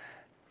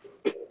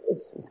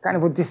 It's kind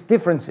of what these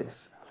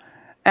differences.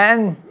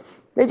 And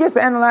they just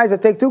analyze, they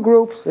take two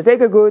groups, they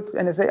take a good,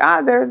 and they say,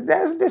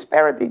 there's a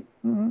disparity.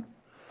 Mm-hmm.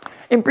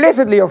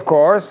 Implicitly, of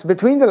course,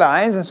 between the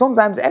lines, and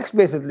sometimes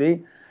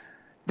explicitly,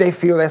 they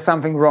feel there's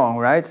something wrong,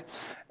 right?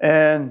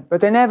 But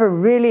they never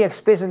really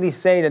explicitly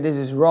say that this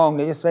is wrong.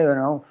 They just say,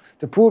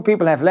 the poor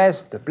people have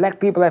less, the black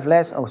people have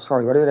less. Oh,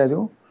 sorry, what did I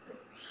do?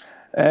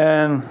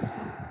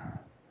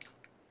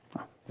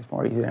 It's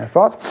more easy than I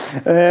thought.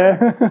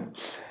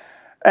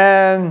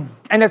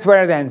 And that's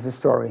where it ends, the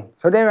story.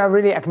 So they are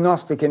really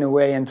agnostic in a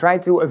way and try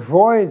to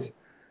avoid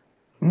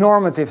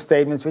normative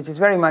statements, which is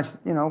very much,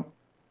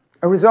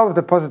 a result of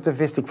the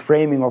positivistic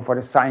framing of what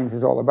a science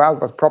is all about,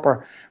 what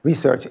proper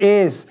research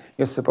is.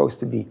 You're supposed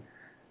to be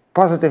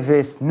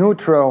positivist,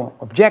 neutral,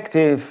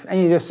 objective, and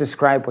you just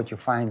describe what you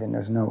find and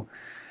there's no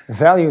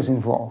values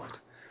involved.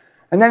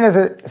 And then there's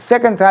a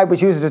second type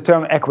which uses the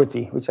term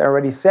equity, which I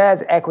already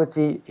said.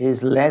 Equity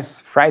is less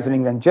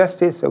frightening than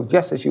justice, so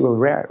justice you will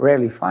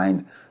rarely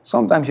find.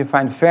 Sometimes you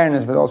find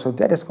fairness, but also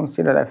that is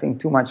considered, I think,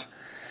 too much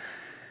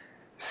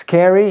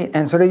scary.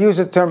 And so they use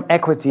the term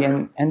equity,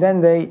 and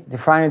then they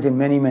define it in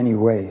many, many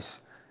ways.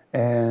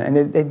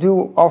 And they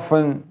do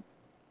often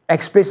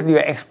explicitly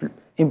or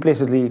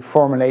implicitly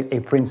formulate a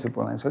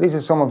principle. And so these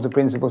are some of the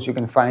principles you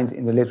can find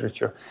in the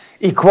literature.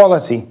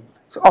 Equality.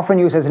 It's often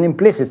used as an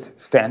implicit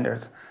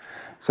standard.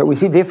 So we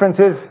see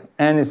differences,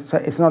 and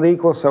it's not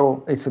equal,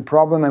 so it's a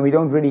problem, and we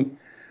don't really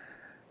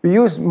We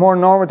use more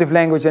normative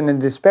language than in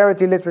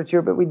disparity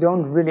literature, but we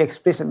don't really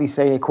explicitly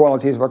say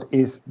equality is what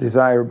is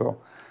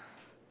desirable.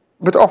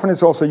 But often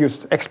it's also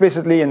used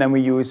explicitly, and then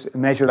we use a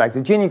measure like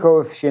the Gini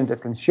coefficient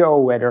that can show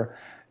whether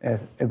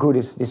a good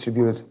is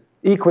distributed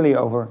equally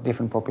over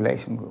different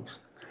population groups.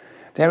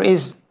 There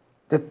is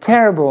the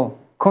terrible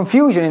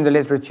confusion in the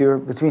literature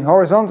between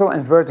horizontal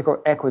and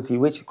vertical equity,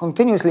 which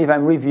continuously, if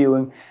I'm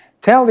reviewing,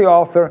 tell the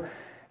author,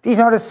 these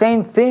are the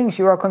same things,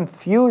 you are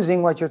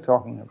confusing what you're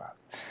talking about.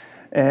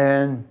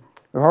 And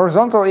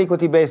horizontal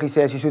equity basically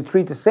says you should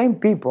treat the same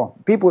people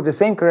with the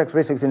same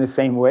characteristics in the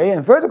same way,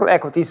 and vertical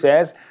equity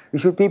says you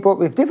should people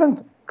with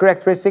different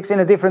characteristics in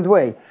a different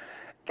way.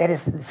 That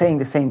is saying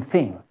the same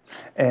thing,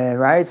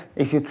 right?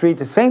 If you treat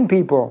the same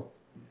people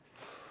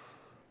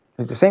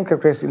with the same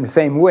characteristics in the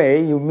same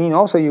way, you mean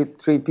also you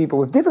treat people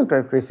with different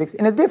characteristics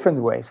in a different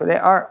way. So they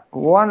are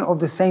one of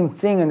the same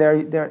thing, and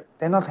they're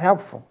not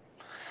helpful.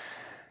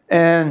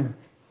 And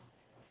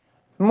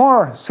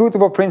more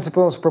suitable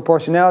principles,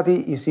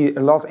 proportionality, you see a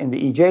lot in the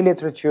EJ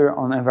literature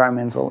on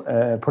environmental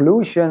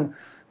pollution,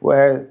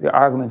 where the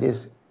argument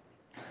is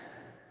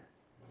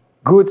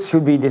goods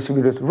should be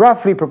distributed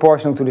roughly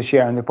proportional to the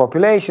share in the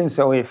population.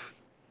 So if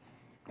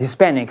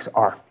Hispanics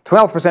are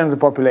 12% of the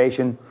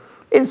population,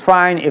 it's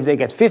fine if they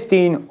get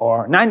 15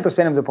 or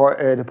 9% of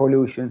the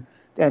pollution,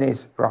 that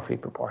is roughly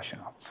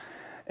proportional.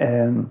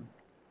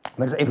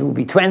 But if it would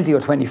be 20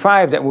 or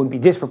 25, that would be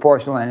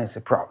disproportional, and it's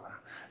a problem.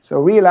 So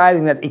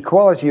realizing that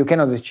equality you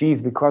cannot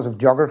achieve because of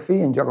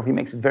geography, and geography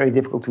makes it very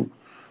difficult to,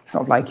 it's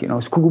not like,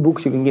 school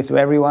books you can give to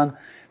everyone,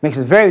 makes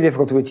it very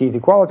difficult to achieve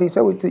equality,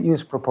 so we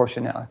use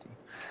proportionality.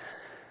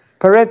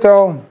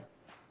 Pareto,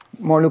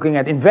 more looking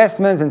at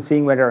investments and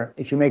seeing whether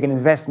if you make an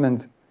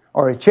investment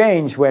or a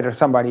change, whether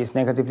somebody is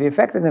negatively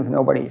affected, and if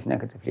nobody is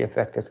negatively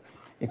affected,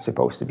 it's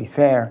supposed to be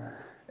fair,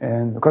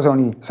 because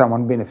only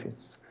someone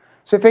benefits.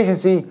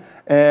 Sufficiency,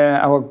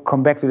 I will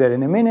come back to that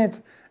in a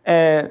minute.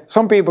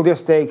 Some people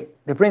just take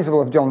the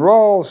principle of John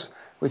Rawls,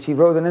 which he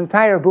wrote an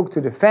entire book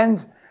to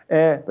defend,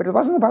 but it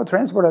wasn't about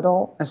transport at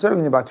all, and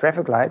certainly about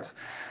traffic lights,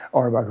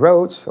 or about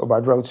roads, or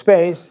about road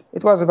space.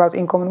 It was about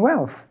income and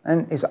wealth.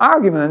 And his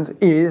argument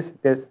is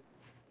that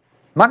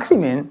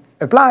maximin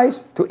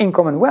applies to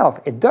income and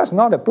wealth. It does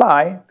not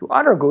apply to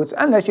other goods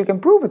unless you can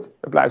prove it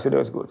applies to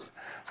those goods.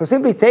 So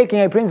simply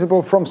taking a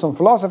principle from some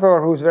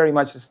philosopher who's very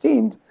much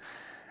esteemed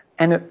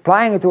and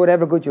applying it to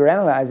whatever good you're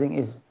analyzing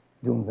is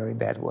doing very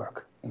bad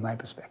work, in my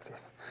perspective.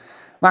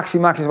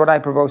 Maximax is what I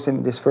proposed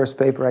in this first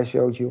paper I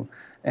showed you,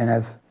 and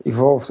I've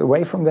evolved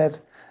away from that.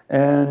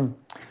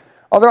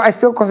 Although I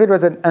still consider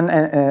it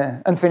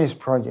an unfinished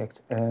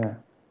project.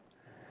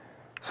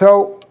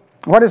 So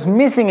what is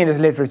missing in this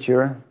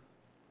literature,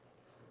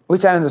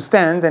 which I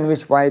understand, and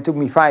which why it took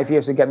me 5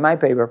 years to get my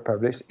paper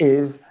published,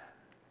 is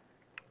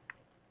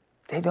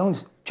they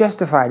don't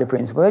justify the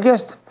principle. They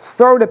just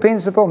throw the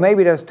principle,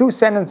 maybe there's 2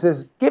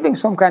 sentences giving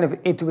some kind of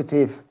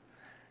intuitive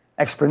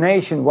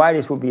explanation why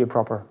this would be a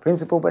proper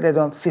principle, but they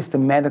don't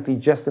systematically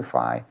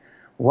justify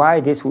why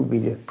this would be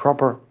the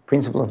proper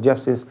principle of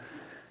justice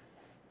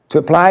to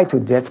apply to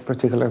that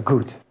particular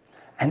good.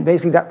 And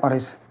basically that's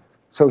what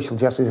social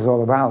justice is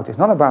all about. It's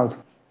not about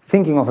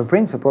thinking of a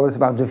principle, it's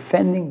about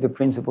defending the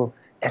principle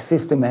as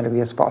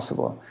systematically as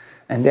possible.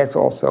 And that's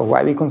also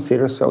why we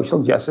consider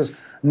social justice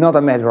not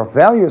a matter of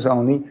values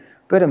only,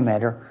 but a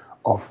matter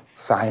of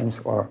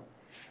science or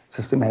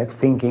systematic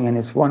thinking, and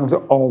it's one of the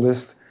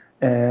oldest.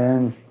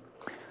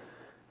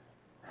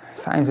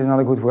 Science is not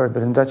a good word,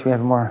 but in Dutch we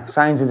have more.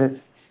 Science is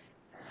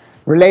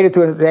related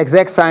to the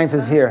exact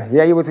sciences here.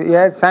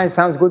 Yeah, science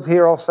sounds good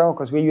here also,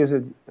 because we use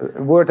a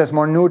word that's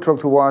more neutral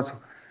towards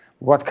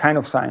what kind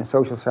of science.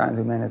 Social science,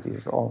 humanities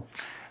is all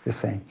the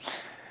same.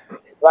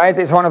 Right,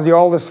 it's one of the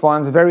oldest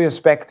ones, very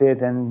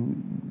respected, and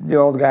the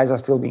old guys are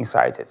still being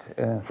cited,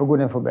 for good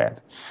and for bad.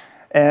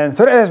 And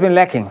so that has been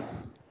lacking.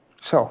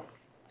 So,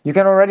 you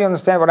can already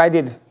understand what I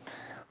did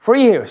for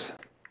years,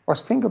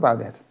 was think about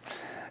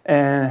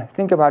that.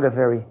 Think about it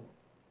very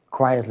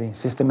quietly,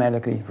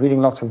 systematically,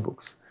 reading lots of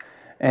books.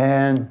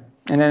 And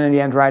then in the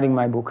end writing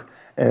my book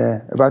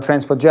about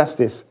transport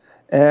justice.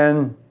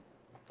 And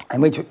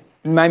which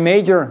my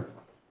major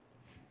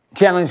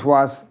challenge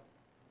was,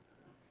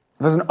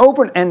 it was an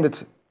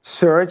open-ended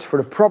search for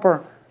the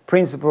proper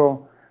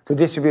principle to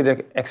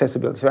distribute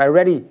accessibility. So I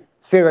already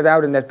figured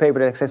out in that paper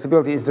that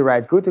accessibility is the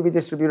right good to be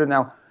distributed.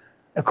 Now,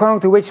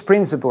 according to which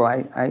principle?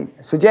 I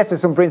suggested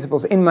some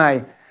principles in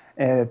my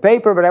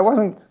paper, but I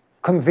wasn't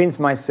convinced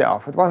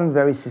myself. It wasn't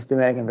very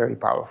systematic and very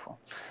powerful.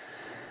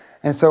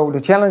 And so the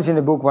challenge in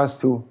the book was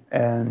to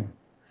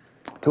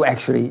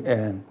actually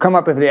come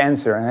up with the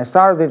answer. And I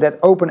started with that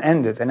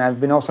open-ended. And I've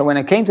been also, when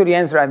I came to the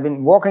answer, I've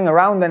been walking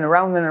around and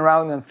around and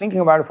around and thinking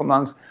about it for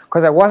months,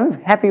 because I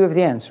wasn't happy with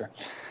the answer.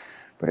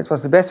 But it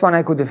was the best one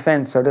I could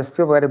defend, so that's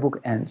still where the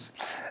book ends.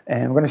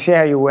 And I'm going to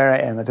share you where I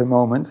am at the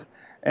moment.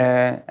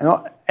 And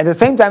at the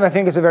same time, I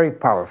think it's a very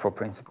powerful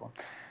principle.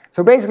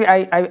 So basically,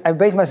 I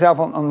base myself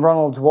on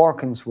Ronald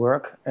Dworkin's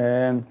work,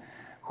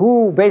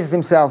 who bases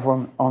himself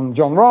on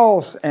John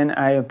Rawls, and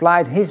I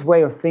applied his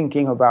way of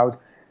thinking about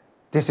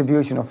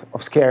distribution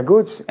of scarce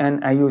goods,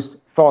 and I used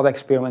thought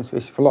experiments,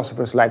 which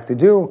philosophers like to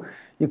do.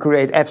 You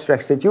create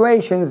abstract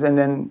situations and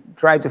then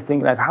try to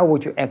think like, how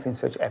would you act in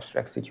such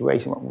abstract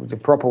situation? What would be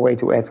the proper way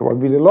to act? What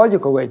would be the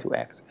logical way to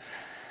act?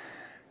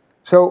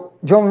 So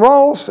John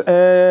Rawls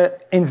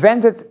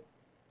invented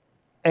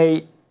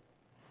a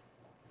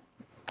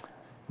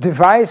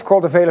device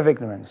called the veil of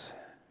ignorance.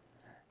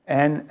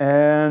 And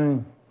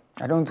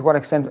I don't know to what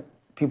extent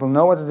people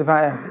know what the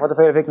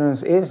veil of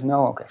ignorance is.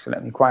 No? Okay, so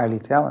let me quietly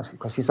tell us,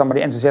 because I see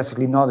somebody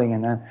enthusiastically nodding.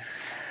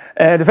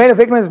 And the veil of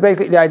ignorance,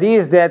 basically, the idea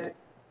is that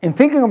in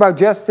thinking about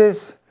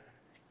justice,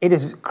 it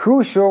is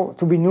crucial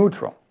to be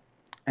neutral.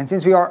 And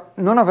since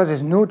none of us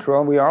is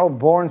neutral, we are all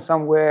born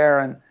somewhere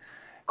and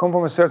come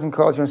from a certain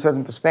culture and a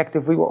certain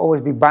perspective, we will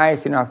always be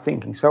biased in our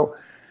thinking. So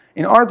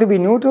in order to be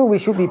neutral, we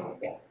should be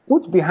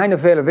put behind a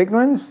veil of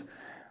ignorance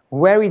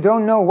where we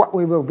don't know what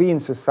we will be in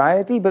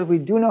society, but we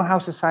do know how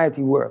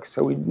society works.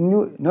 So we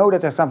know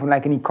that there's something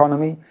like an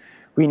economy.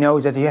 We know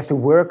that you have to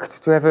work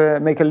to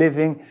make a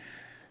living.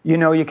 You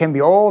know you can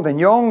be old and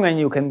young and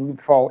you can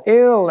fall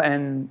ill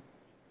and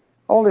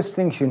all these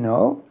things you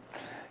know.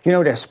 You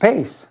know there's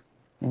space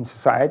in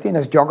society and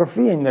there's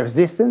geography and there's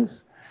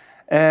distance.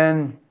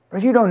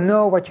 But you don't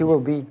know what you will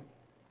be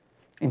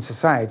in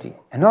society.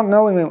 And not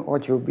knowing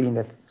what you will be in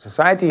that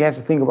society, you have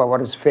to think about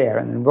what is fair.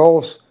 And in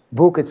Rawls'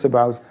 book, it's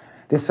about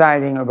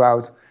deciding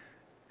about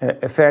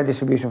a fair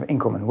distribution of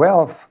income and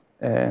wealth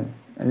and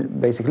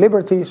basic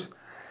liberties.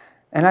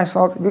 And I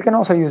thought we can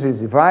also use this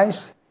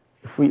device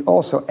if we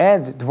also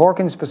add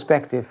Dworkin's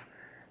perspective,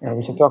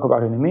 which I'll talk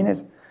about in a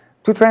minute,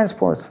 to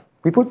transport.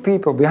 We put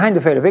people behind the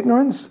veil of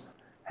ignorance,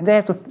 and they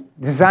have to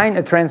design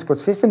a transport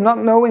system not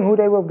knowing who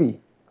they will be.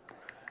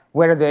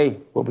 Whether they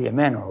will be a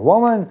man or a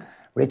woman,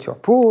 rich or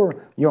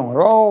poor, young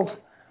or old,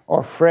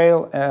 or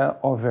frail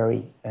or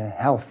very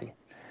healthy,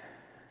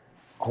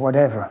 or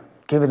whatever.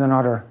 Give it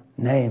another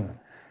name.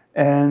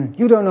 And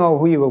you don't know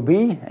who you will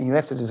be, and you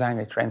have to design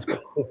a transport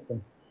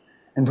system.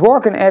 And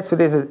Dworkin adds to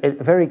this a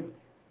very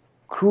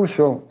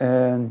crucial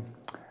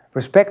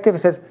perspective. It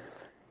says,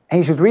 and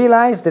you should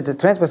realize that the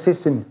transport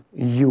system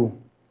you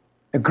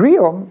agree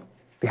on,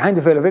 behind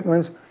the veil of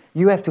ignorance,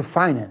 you have to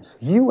finance.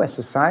 You as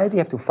society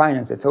have to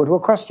finance it. So it will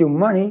cost you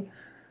money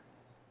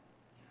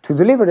to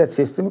deliver that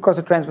system because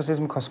the transport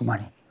system costs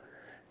money.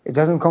 It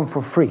doesn't come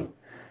for free.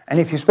 And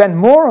if you spend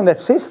more on that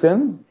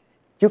system,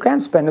 you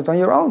can't spend it on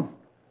your own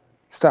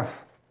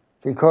stuff.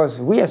 Because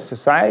we as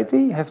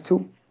society have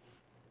to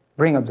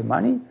bring up the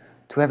money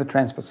to have a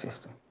transport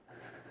system.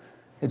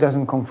 It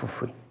doesn't come for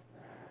free.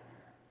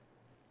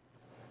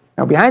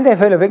 Now, behind that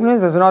veil of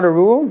ignorance, there's another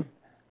rule.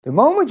 The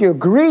moment you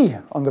agree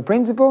on the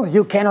principle,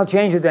 you cannot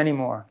change it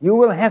anymore. You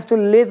will have to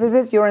live with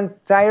it your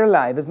entire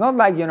life. It's not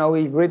like,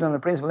 we agreed on the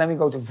principle, then we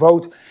go to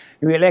vote,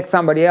 you elect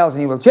somebody else,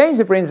 and you will change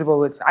the principle,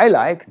 which I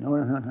like.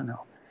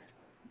 No.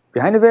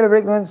 Behind the veil of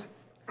ignorance,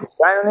 you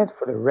sign on it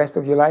for the rest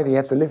of your life. You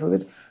have to live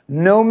with it,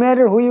 no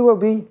matter who you will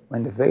be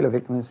when the veil of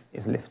ignorance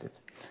is lifted.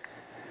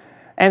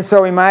 And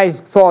so in my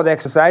thought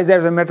exercise,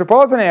 there's a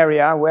metropolitan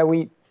area where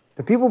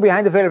the people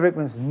behind the veil of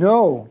ignorance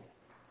know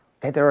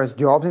that there are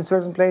jobs in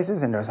certain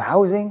places and there's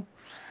housing.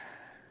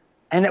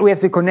 And that we have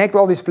to connect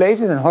all these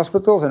places and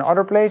hospitals and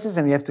other places,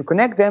 and we have to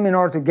connect them in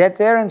order to get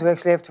there and to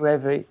actually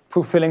have a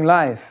fulfilling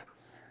life.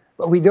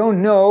 But we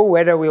don't know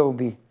whether we will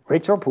be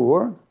rich or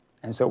poor,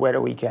 and so whether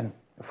we can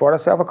afford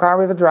ourselves a car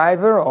with a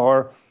driver,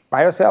 or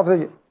buy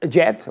ourselves a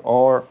jet,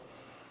 or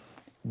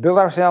build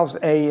ourselves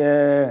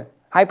a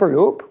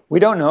Hyperloop. We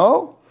don't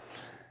know.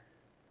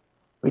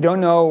 We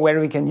don't know whether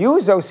we can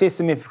use those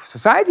systems if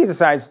society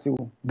decides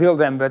to build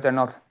them, but they're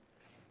not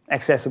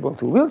accessible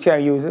to wheelchair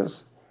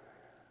users.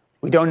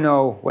 We don't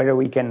know whether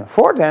we can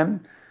afford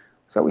them.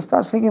 So we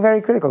start thinking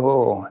very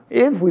critical.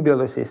 If we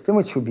build a system,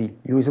 which should be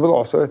usable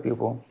also for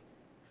people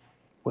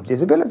with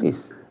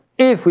disabilities.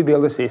 If we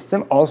build a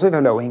system, also if I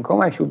have low income,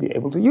 I should be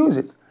able to use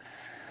it.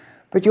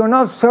 But you're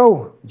not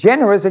so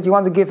generous that you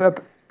want to give up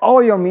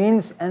all your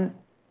means and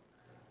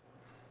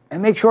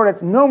make sure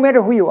that no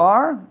matter who you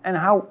are and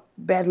how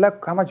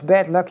much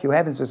bad luck you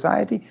have in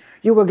society,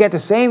 you will get the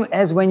same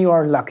as when you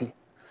are lucky.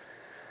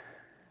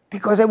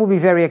 Because that would be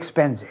very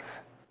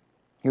expensive.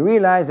 You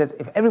realize that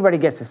if everybody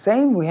gets the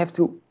same, we have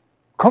to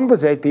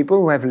compensate people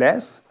who have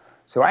less.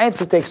 So I have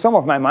to take some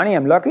of my money,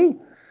 I'm lucky,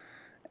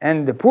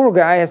 and the poor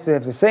guy has to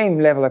have the same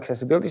level of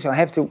accessibility, so I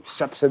have to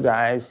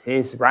subsidize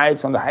his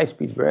rides on the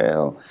high-speed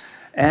rail,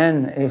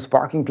 and his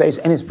parking place,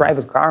 and his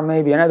private car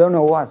maybe, and I don't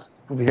know what.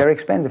 It would be very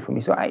expensive for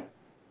me. So I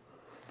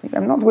think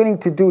I'm not willing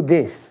to do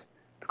this,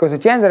 because the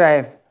chance that I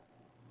have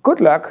good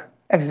luck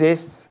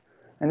exists,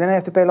 and then I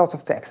have to pay lots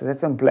of taxes.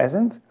 That's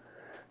unpleasant.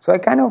 So I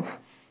kind of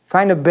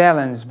find a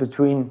balance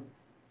between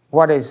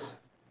what is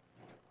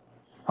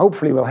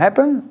hopefully will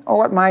happen or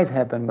what might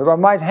happen. But what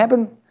might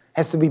happen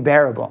has to be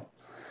bearable.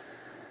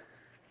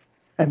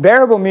 And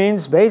bearable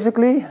means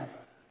basically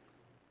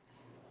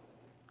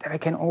that I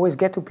can always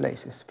get to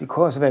places.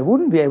 Because if I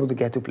wouldn't be able to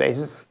get to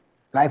places,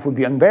 life would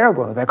be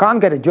unbearable. If I can't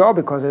get a job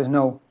because there's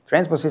no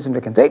transport system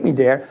that can take me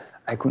there,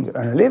 I couldn't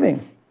earn a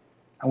living.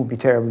 I would be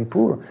terribly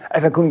poor.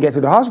 If I couldn't get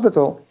to the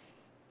hospital,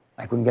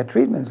 I couldn't get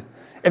treatment.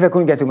 If I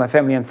couldn't get to my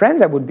family and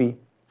friends, I would be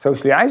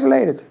socially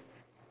isolated.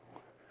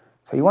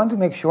 So you want to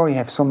make sure you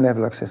have some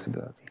level of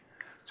accessibility.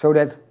 So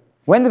that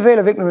when the veil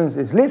of ignorance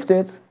is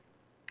lifted,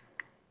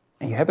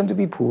 and you happen to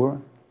be poor,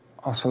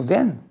 also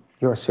then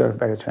you're served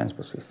by the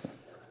transport system.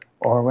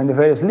 Or when the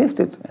veil is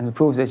lifted and it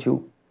proves that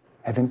you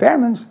have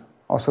impairments,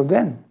 also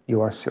then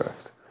you are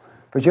served.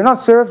 But you're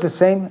not served to the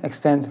same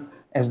extent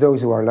as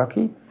those who are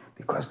lucky,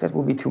 because that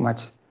would be too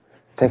much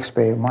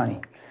taxpayer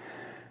money.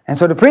 And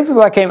so the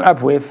principle I came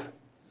up with,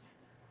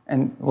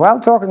 and while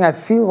talking I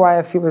feel why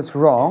I feel it's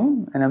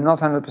wrong, and I'm not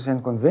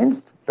 100%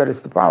 convinced, but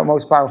it's the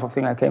most powerful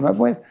thing I came up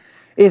with,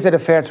 is that a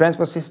fair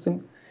transport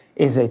system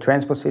is a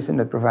transport system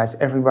that provides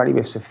everybody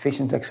with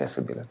sufficient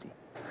accessibility.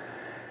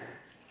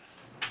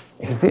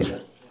 Excuse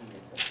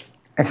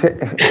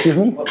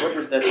me? What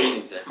does that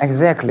mean exactly?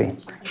 Exactly.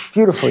 It's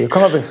beautiful. You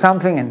come up with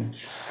something,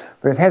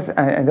 but it has.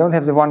 I don't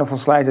have the wonderful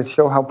slides that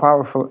show how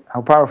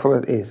powerful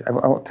it is.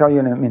 I'll tell you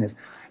in a minute.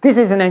 This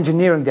is an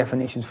engineering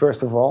definition,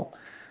 first of all,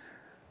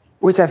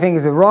 which I think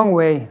is the wrong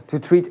way to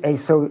treat a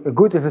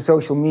good with a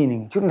social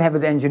meaning. It shouldn't have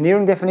an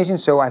engineering definition,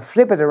 so I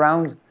flip it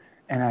around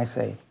and I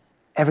say,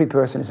 every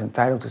person is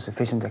entitled to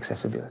sufficient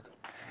accessibility.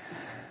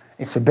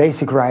 It's a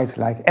basic right,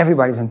 like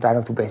everybody's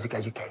entitled to basic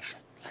education.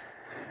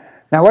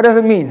 Now, what does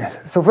it mean?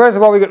 So first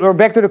of all, we're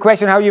back to the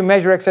question how you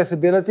measure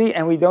accessibility,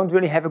 and we don't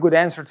really have a good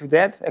answer to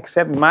that,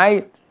 except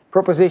my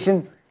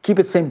proposition, keep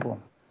it simple.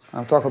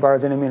 I'll talk about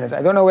it in a minute.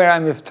 I don't know where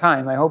I'm with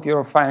time. I hope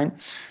you're fine,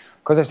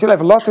 because I still have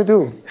a lot to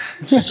do.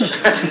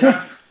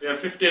 We have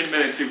 15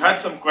 minutes. You've had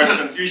some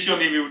questions.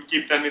 Usually we would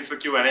keep 10 minutes for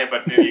Q&A,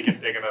 but maybe you can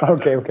take another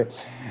Okay.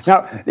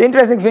 Now, the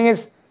interesting thing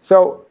is,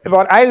 so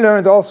what I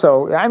learned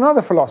also, I'm not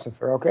a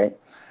philosopher, okay?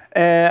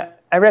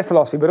 I read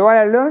philosophy, but what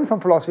I learned from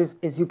philosophy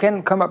is you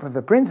can come up with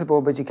a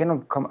principle, but you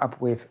cannot come up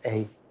with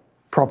a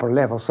proper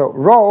level. So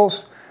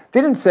Rawls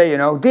didn't say,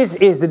 this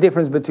is the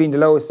difference between the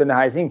lowest and the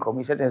highest income.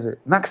 He said there's a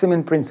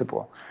maximum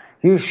principle.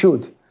 You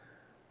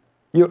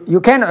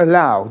can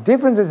allow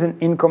differences in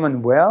income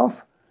and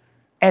wealth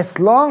as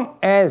long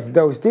as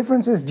those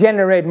differences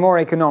generate more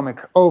economic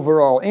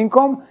overall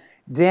income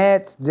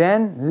that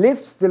then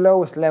lifts the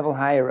lowest level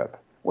higher up.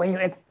 When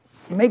you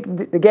make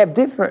the gap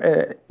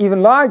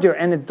even larger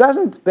and it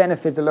doesn't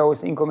benefit the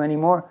lowest income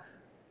anymore,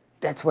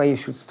 that's where you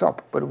should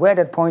stop. But where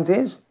that point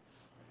is,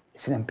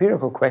 it's an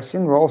empirical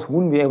question. Rawls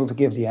wouldn't be able to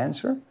give the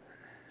answer.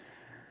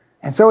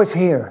 And so it's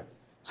here.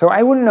 So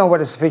I wouldn't know what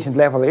a sufficient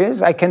level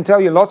is. I can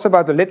tell you lots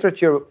about the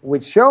literature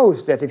which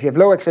shows that if you have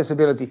low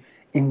accessibility,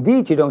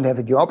 indeed you don't have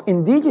a job,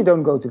 indeed you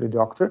don't go to the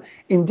doctor,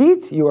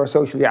 indeed you are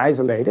socially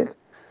isolated.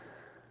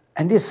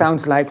 And this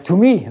sounds like, to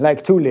me,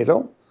 like too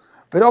little.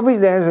 But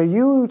obviously there's a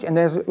huge, and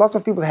there's lots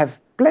of people have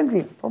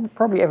plenty,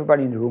 probably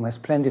everybody in the room has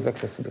plenty of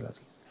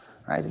accessibility,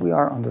 right? We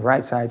are on the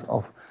right side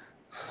of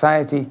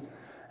society.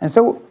 And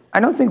so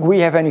I don't think we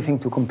have anything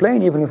to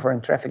complain, even if we're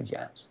in traffic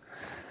jams.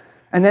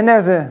 And then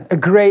there's a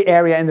gray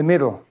area in the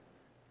middle.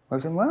 We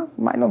say, well, it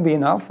might not be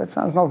enough. That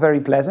sounds not very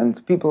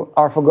pleasant. People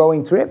are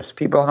forgoing trips.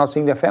 People are not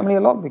seeing their family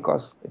a lot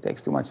because it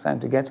takes too much time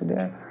to get to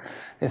there.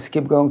 They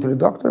skip going to the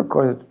doctor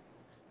because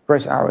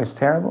rush hour is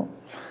terrible.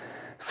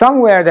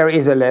 Somewhere there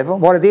is a level.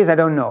 What it is, I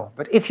don't know.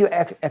 But if you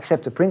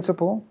accept the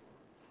principle,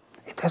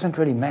 it doesn't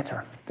really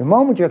matter. The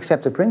moment you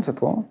accept the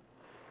principle,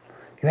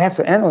 you have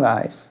to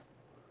analyze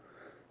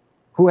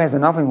who has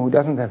enough and who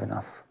doesn't have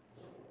enough.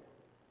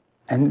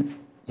 And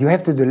you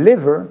have to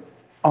deliver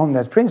on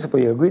that principle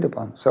you agreed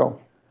upon. So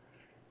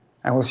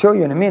I will show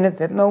you in a minute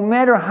that no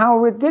matter how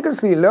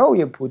ridiculously low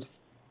you put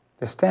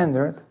the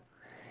standard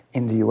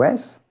in the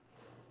US,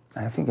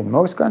 and I think in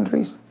most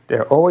countries,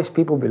 there are always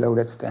people below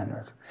that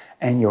standard.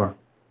 And your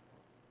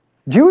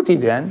duty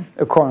then,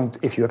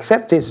 if you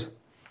accept this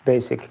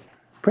basic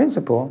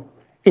principle,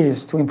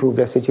 is to improve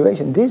their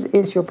situation. This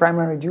is your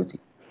primary duty.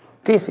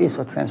 This is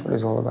what transport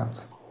is all about.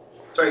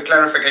 Sorry,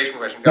 clarification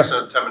question, because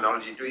of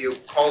terminology. Do you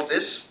call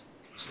this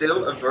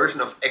still a version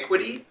of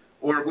equity,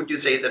 or would you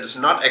say that it's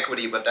not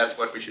equity, but that's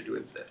what we should do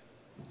instead?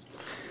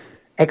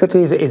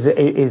 Equity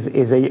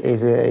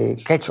is a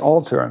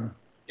catch-all term.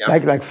 Yeah.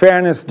 Like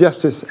fairness,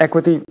 justice,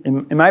 equity.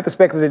 In my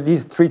perspective,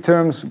 these three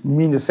terms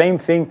mean the same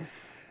thing.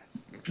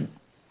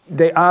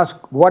 They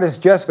ask what is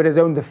just, but they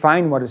don't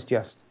define what is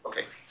just.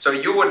 Okay, so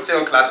you would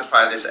still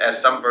classify this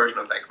as some version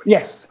of equity?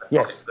 Yes, Okay,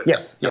 yes, good.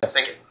 yes, Yeah, yes.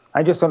 thank you.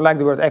 I just don't like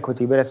the word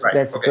equity, but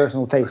that's okay. a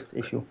personal taste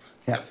issue.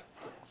 Yeah.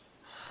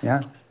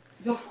 Yeah.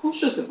 You're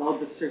cautious about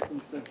the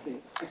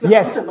circumstances. If you're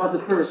Yes. not about the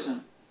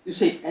person, you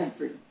say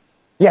every.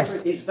 Yes.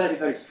 Every is very,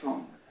 very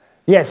strong.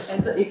 Yes.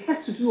 And it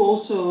has to do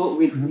also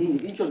with the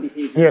individual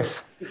behavior.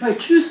 Yes. If I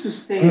choose to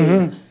stay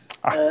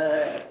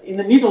in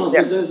the middle of the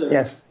desert.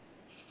 Yes.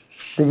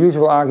 The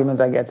usual argument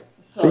I get.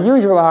 The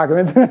usual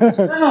argument.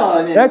 No,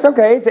 I mean, That's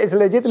okay. It's a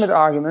legitimate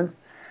argument.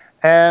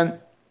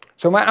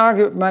 So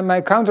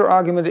my counter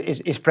argument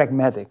is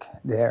pragmatic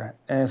there.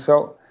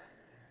 So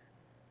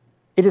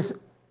it is.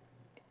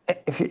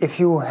 If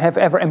you have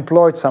ever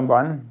employed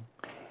someone,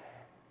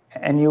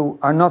 and you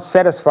are not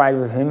satisfied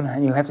with him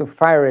and you have to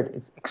fire it,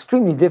 it's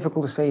extremely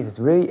difficult to say, is it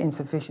really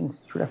insufficient?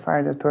 Should I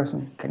fire that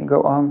person? Can he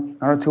go on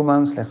another 2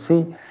 months? Let's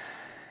see.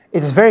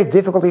 It is very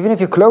difficult, even if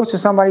you're close to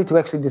somebody, to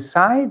actually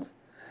decide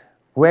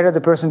whether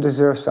the person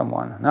deserves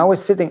someone. Now we're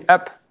sitting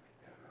up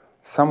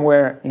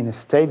somewhere in a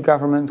state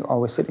government, or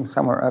we're sitting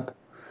somewhere up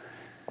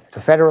at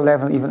the federal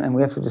level even, and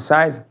we have to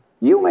decide,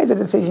 you made the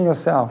decision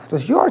yourself. It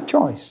was your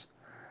choice.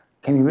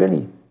 Can we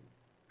really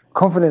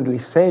confidently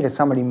say that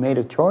somebody made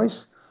a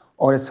choice,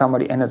 or that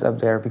somebody ended up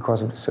there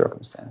because of the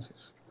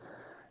circumstances?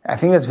 I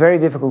think that's very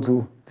difficult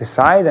to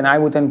decide, and I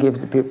would then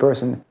give the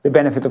person the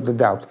benefit of the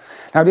doubt.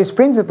 Now, this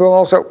principle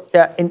also,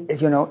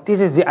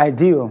 this is the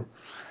ideal.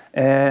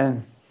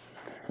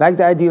 Like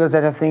the ideal is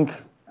that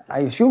I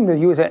assume the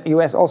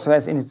US also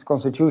has in its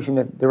constitution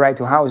the right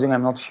to housing,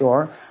 I'm not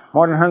sure.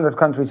 More than 100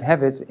 countries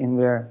have it in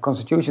their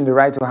constitution, the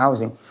right to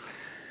housing.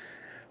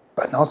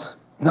 But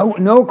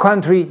no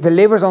country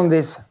delivers on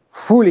this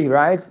fully,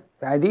 right?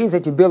 The idea is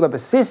that you build up a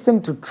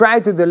system to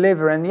try to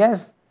deliver, and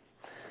yes,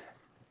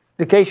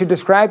 the case you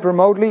described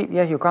remotely,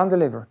 yes, you can't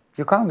deliver.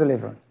 You can't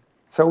deliver.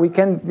 So we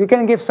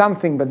can give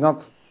something, but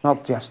not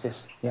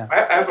justice. Yeah.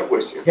 I have a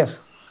question. Yes.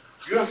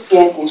 You have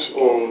focused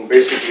on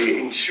basically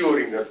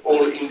ensuring that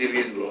all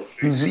individuals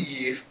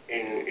receive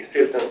in a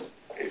certain,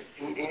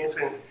 in a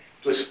sense,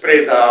 to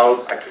spread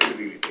out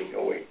accessibility in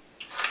a way.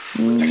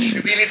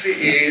 Accessibility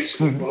is,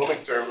 in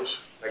economic terms,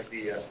 like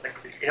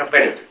it have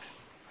benefit.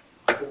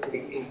 It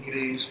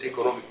increase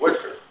economic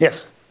welfare.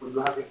 Yes. But you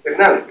have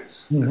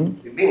externalities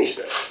that diminish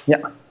that.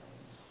 Yeah.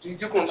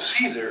 Did you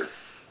consider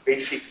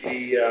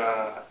basically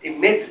a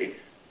metric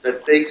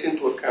that takes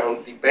into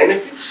account the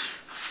benefits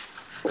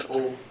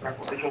of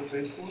transportation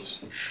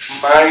systems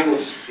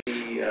minus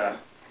the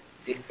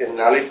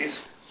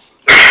externalities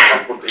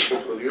that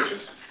transportation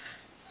produces?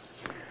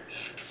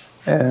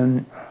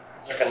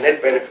 Like a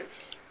net benefit.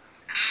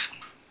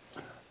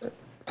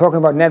 Talking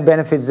about net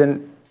benefits,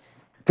 then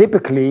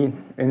typically,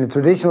 in the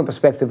traditional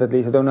perspective at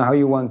least, I don't know how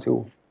you want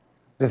to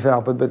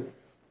develop it, but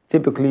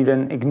typically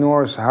then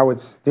ignores how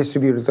it's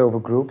distributed over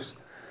groups.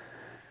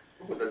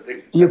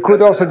 You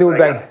could also do it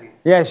by,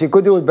 yes, you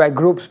could do it by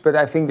groups, but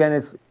I think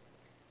then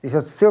these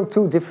are still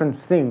two different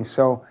things.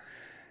 So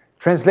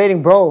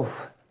translating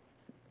both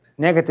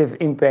negative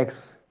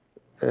impacts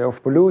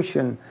of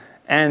pollution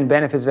and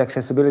benefits of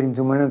accessibility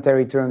into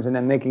monetary terms and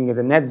then making it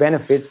a net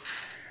benefit,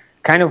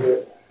 kind of...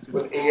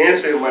 But in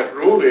answer, my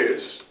rule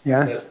is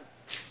that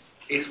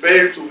it's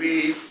better to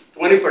be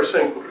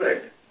 20%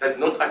 correct than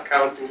not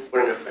accounting for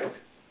an effect.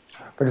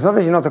 But it's not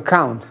that you not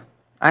account.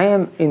 I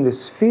am in the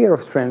sphere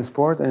of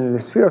transport, and in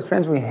the sphere of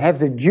transport we have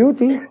the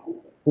duty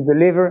to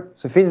deliver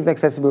sufficient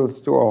accessibility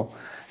to all.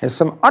 There's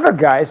some other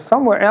guy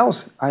somewhere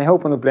else, I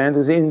hope on the planet,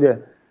 who's in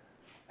the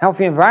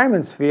healthy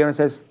environment sphere and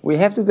says we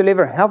have to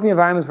deliver healthy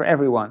environments for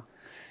everyone.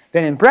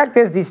 Then in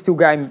practice these two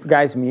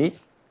guys meet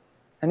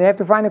and they have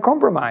to find a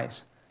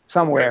compromise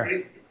somewhere.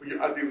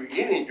 At the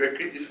beginning you're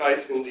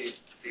criticizing the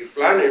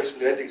planners in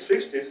the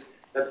 1960s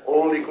that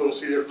only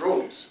consider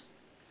roads.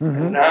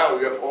 And now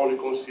we are only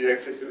consider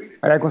accessibility.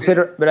 But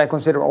I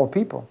consider all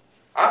people.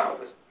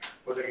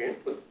 But again,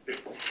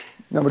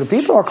 no, but the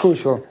people are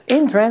crucial.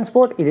 In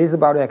transport, it is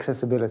about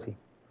accessibility.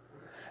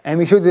 And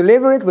we should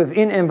deliver it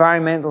within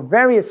environmental,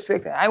 very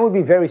strict, I would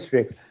be very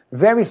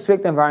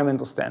strict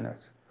environmental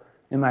standards,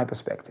 in my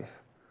perspective.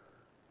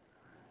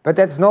 But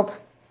that is not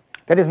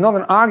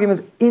an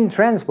argument in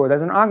transport,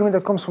 that's an argument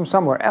that comes from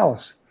somewhere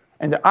else.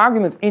 And the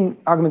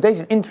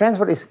argumentation in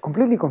transport is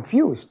completely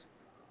confused.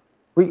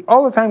 We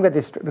all the time get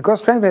this,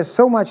 because transport has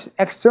so much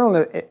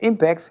external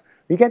impacts,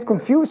 we get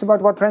confused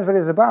about what transport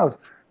is about.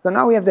 So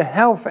now we have the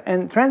health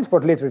and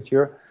transport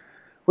literature,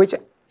 which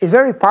is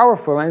very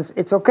powerful, and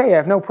it's okay, I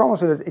have no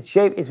problems with it.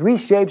 It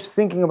reshapes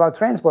thinking about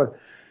transport.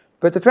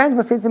 But the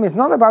transport system is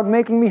not about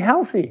making me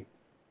healthy.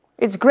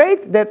 It's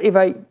great that if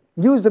I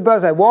use the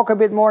bus, I walk a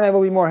bit more and I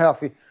will be more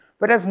healthy.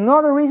 But that's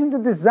not a reason to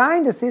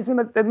design the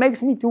system that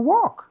makes me to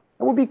walk.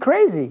 That would be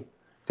crazy.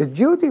 The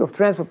duty of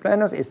transport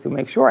planners is to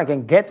make sure I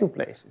can get to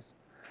places.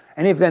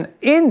 And if then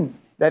in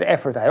that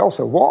effort I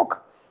also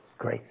walk,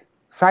 great,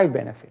 side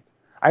benefit.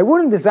 I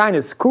wouldn't design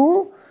a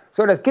school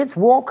so that kids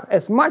walk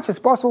as much as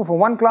possible from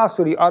one class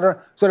to the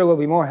other so they will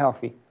be more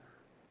healthy.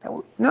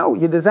 No,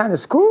 you design a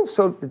school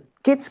so the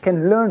kids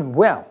can learn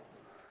well.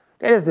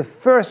 That is the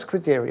first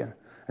criterion.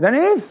 And then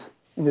if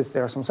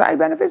there are some side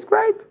benefits,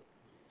 great,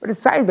 but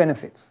it's side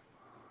benefits.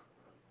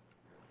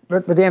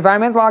 But the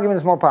environmental argument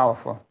is more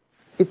powerful.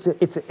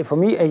 It's for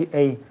me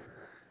a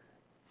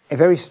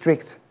very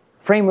strict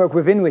framework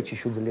within which you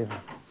should deliver.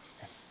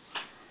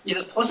 Is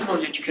it possible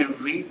that you can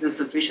raise the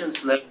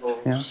sufficiency level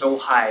so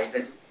high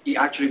that it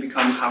actually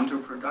becomes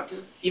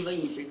counterproductive, even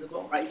in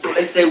physical, right? So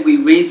let's say we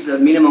raise the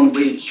minimum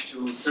wage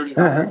to $30,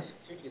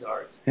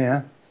 $50.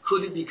 Yeah.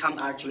 Could it become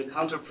actually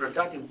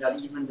counterproductive that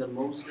even the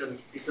most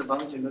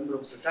disadvantaged member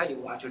of society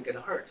will actually get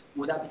hurt?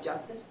 Would that be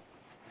justice?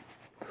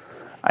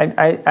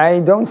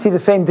 I don't see the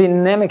same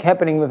dynamic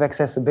happening with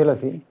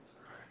accessibility.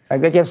 Like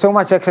that you have so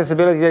much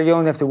accessibility that you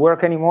don't have to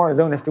work anymore, you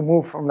don't have to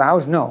move from the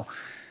house. No.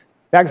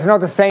 Like it's not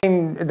the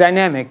same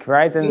dynamic,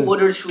 right? And in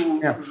order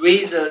to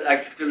raise the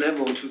accessibility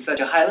level to such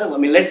a high level, I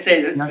mean, let's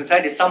say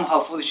society somehow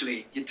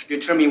foolishly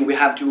determine we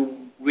have to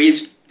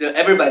raise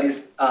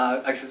everybody's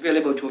accessibility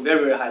level to a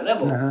very, very high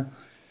level.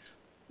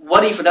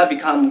 What if that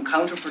become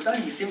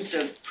counterproductive? It seems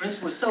the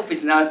principle itself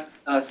is not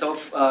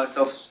self.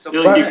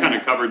 You kind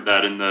of covered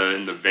that in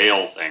the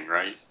veil thing,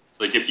 right? It's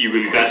like if you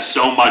invest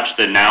so much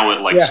that now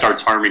it like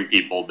starts harming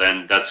people,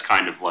 then that's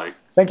kind of like.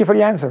 Thank you for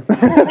the answer.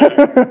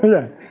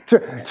 Yeah,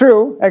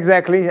 true,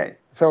 exactly.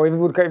 So it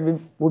would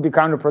be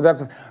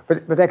counterproductive.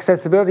 But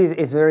accessibility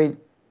is very.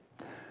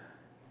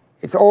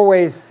 It's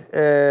always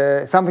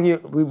something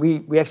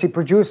we actually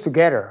produce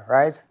together,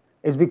 right?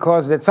 It's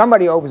because that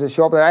somebody opens a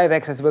shop that I have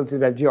accessibility to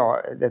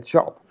that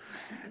shop.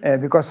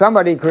 Because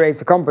somebody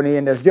creates a company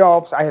and there's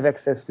jobs, I have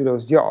access to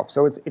those jobs.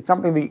 So it's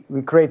something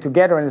we create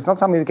together, and it's not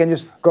something we can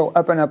just go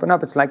up and up and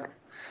up. It's like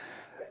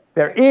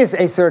there is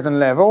a certain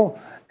level,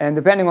 and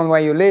depending on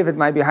where you live, it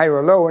might be higher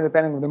or lower.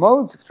 Depending on the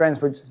mode of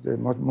transport, the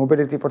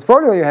mobility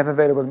portfolio you have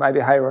available, it might be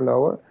higher or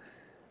lower.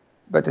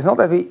 But it's not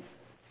that we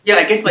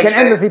I guess can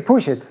endlessly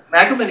push it.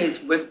 My argument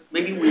is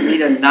maybe we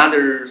need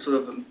another sort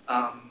of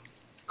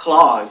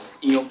clause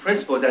in your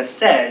principle that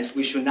says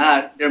we should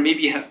not. There may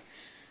be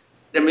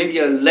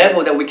a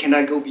level that we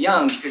cannot go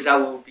beyond because that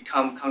will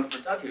become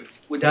counterproductive.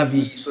 Would that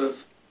be sort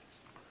of?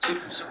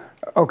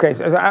 Okay,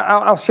 so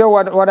I'll show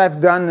what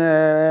I've done,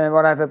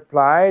 what I've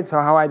applied.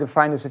 So how I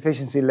define the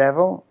sufficiency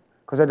level,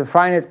 because I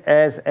define it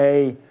as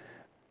a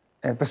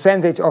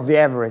percentage of the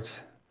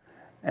average,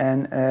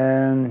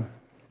 and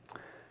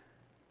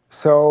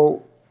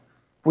so.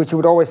 Which you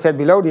would always set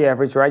below the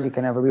average, right? You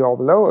can never be all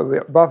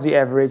above the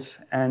average,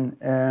 and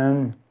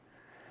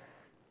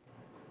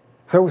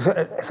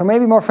so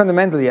maybe more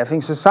fundamentally, I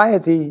think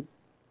society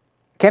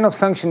cannot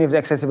function if the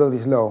accessibility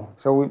is low.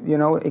 So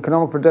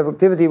economic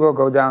productivity will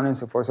go down and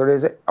so forth. So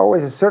there's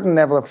always a certain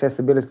level of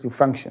accessibility to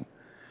function,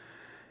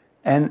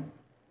 and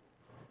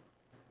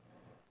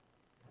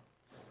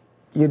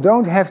you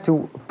don't have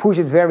to push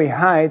it very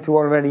high to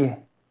already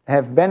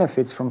have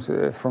benefits from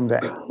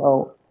that.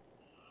 So.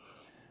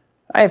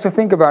 I have to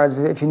think about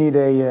it if you need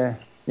a,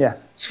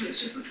 So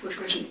a quick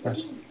question. What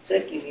do you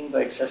exactly mean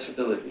by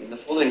accessibility in the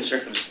following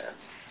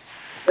circumstance?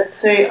 Let's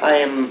say I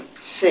am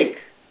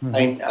sick.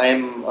 I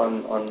am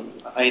on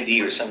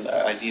IV or some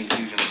IV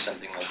infusion or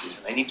something like this,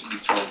 and I need to be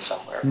flown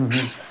somewhere.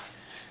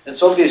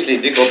 It's obviously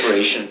a big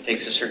operation. It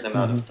takes a certain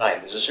amount of time.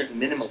 There's a certain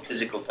minimal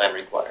physical time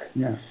required.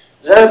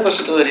 Is that a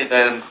possibility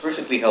that I'm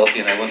perfectly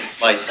healthy and I want to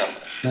fly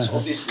somewhere? There's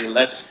obviously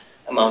less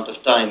amount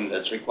of time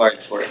that's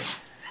required for it.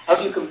 How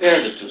do you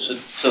compare the two?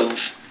 So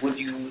would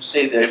you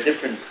say there are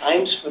different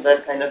times for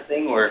that kind of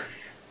thing, or?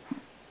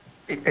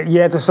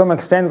 Yeah, to some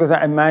extent, because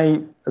my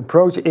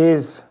approach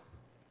is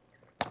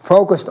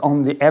focused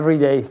on the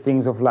everyday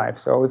things of life.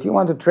 So if you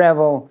want to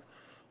travel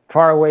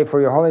far away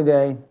for your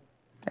holiday,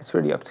 that's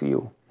really up to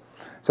you.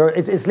 So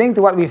it's linked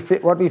to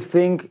what we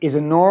think is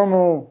a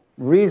normal,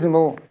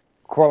 reasonable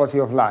quality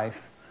of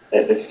life.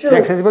 But still, the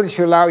accessibility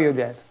should allow you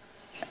that.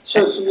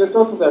 So you're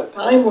talking about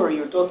time, or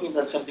you're talking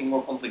about something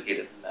more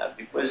complicated than that?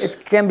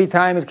 Because it can be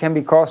time, it can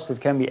be cost,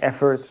 it can be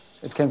effort,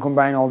 it can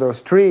combine all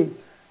those three.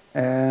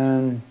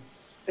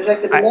 Because I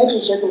could imagine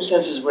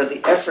circumstances where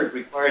the effort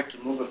required to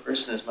move a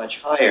person is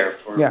much higher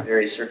for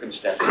various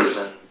circumstances,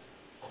 and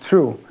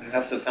true. You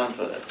have to account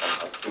for that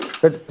somehow too.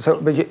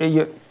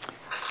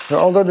 But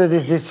although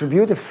this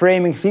distributive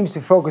framing seems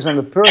to focus on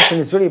the person,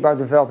 it's really about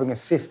developing a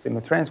system,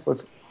 a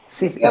transport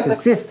system. It's a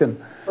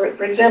system.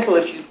 For example,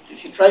 if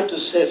you try to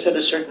set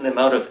a certain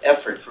amount of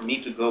effort for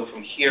me to go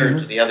from here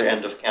to the other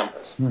end of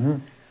campus,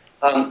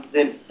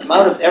 the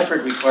amount of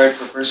effort required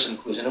for a person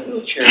who is in a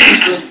wheelchair is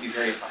going to be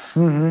very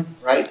high,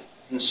 right?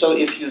 And so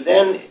if you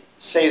then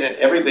say that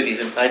everybody's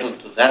entitled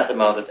to that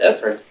amount of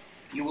effort,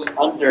 you will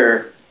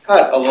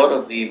undercut a lot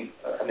of the,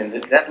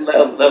 that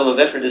level of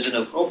effort is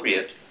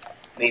inappropriate,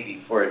 maybe,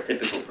 for a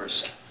typical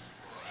person.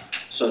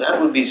 So that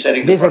would be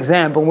setting the This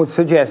example would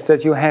suggest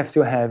that you have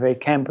to have a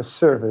campus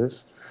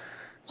service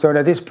so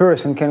that this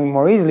person can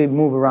more easily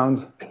move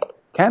around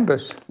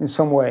campus in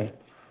some way.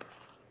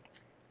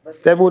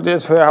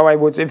 That's how I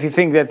would, if you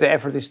think that the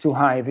effort is too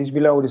high, if it's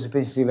below the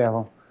sufficiency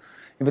level.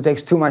 If it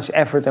takes too much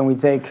effort, then we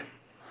take,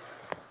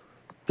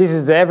 this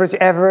is the average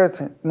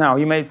effort. Now,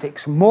 you may take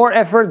some more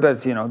effort,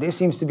 but this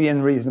seems to be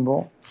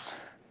unreasonable.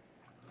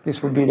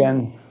 This would be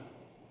then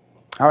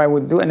how I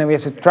would do it, and then we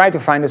have to try to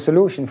find a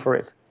solution for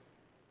it.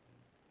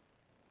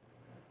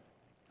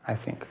 I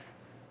think.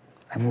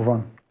 I move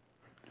on.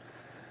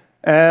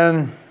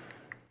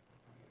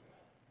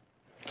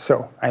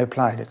 So, I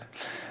applied it.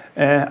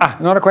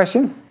 Another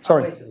question?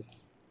 Sorry.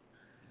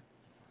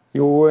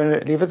 You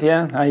leave it,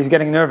 yeah? He's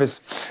getting nervous.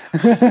 So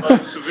we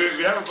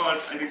have about,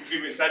 I think,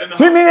 3 minutes. I don't know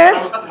 3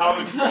 minutes?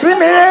 How 3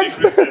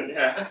 minutes?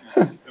 Yeah.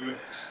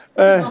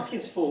 It's not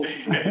his fault.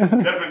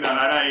 Definitely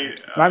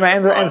not. My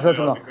answer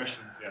to all no. the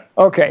questions, yeah.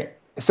 Okay,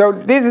 so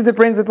this is the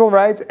principle,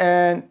 right?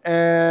 And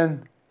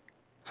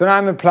so now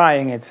I'm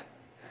applying it.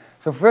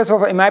 So first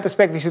of all, in my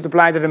perspective, we should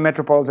apply it at a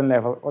metropolitan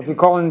level. What we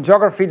call in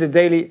geography the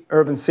daily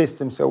urban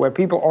system, so where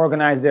people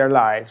organize their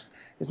lives.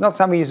 It's not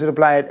something you should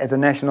apply it at a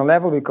national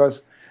level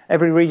because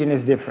every region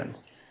is different.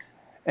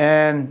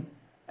 And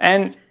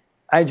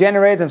I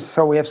generate, and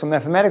so we have some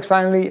mathematics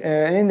finally,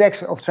 an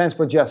index of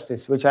transport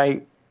justice, which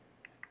I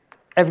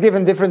have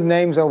given different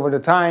names over the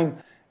time,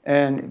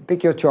 and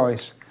pick your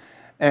choice.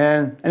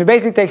 And it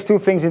basically takes two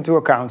things into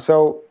account.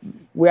 So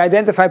we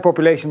identify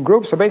population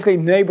groups, so basically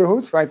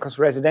neighborhoods, right, because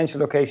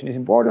residential location is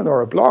important,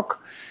 or a block.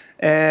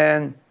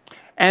 And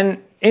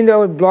in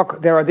the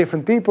block, there are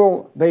different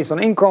people based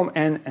on income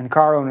and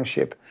car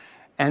ownership.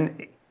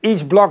 And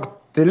each block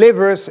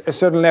delivers a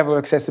certain level of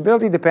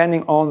accessibility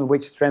depending on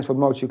which transport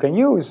modes you can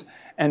use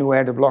and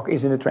where the block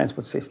is in the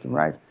transport system,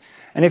 right?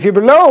 And if you're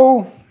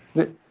below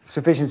the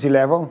sufficiency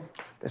level,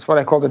 that's what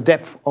I call the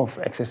depth of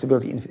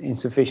accessibility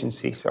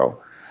insufficiency.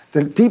 So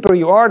the deeper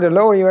you are, the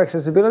lower your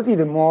accessibility,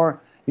 the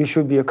more you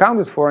should be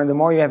accounted for and the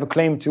more you have a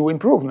claim to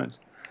improvement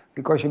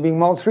because you're being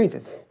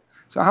maltreated.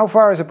 So how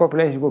far is a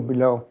population group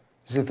below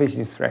the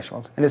sufficiency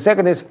threshold? And the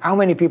second is how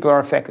many people are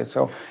affected.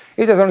 So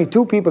if there's only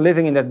 2 people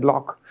living in that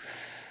block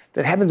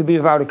that happen to be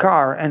without a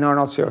car and are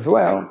not served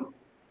well,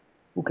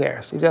 who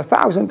cares? If there are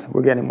 1,000,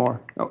 we're getting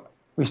more. No,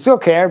 we still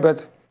care,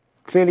 but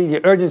clearly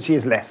the urgency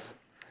is less.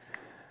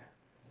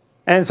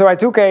 And so I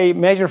took a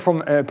measure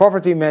from a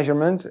poverty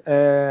measurement,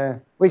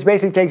 which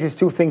basically takes these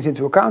 2 things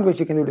into account, which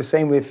you can do the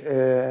same with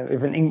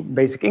an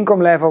basic income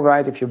level,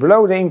 right? If you're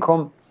below the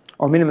income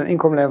or minimum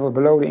income level,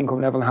 below the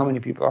income level, how many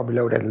people are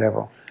below that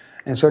level?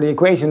 And so the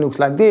equation looks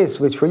like this,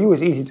 which for you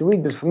is easy to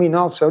read, but for me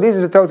not. So this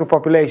is the total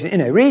population in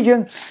a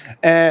region.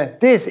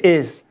 This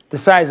is the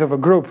size of a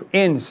group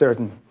in a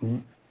certain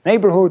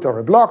neighborhood or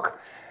a block.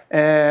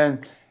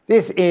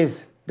 This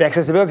is the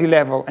accessibility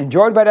level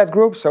enjoyed by that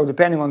group. So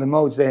depending on the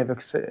modes they have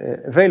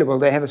available,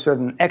 they have a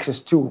certain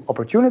access to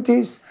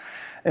opportunities,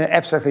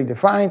 abstractly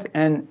defined.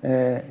 And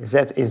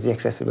Z is the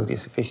accessibility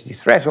sufficiency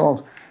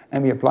threshold,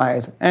 and we apply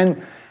it.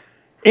 And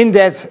in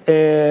that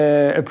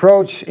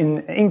approach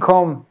in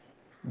income,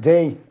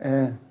 they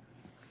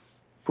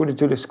put it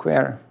to the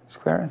square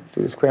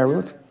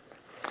root,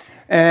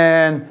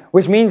 and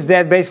which means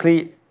that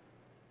basically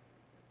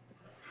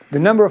the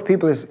number of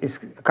people is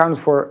accounted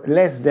for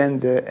less than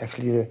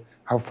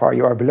how far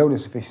you are below the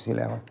sufficiency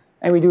level.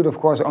 And we do it, of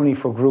course, only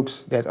for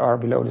groups that are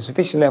below the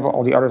sufficiency level.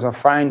 All the others are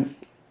fine;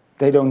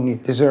 they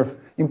don't deserve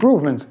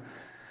improvement.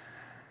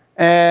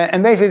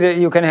 And basically,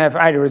 you can have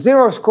either a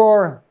 0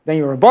 score, then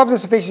you're above the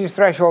sufficiency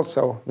threshold,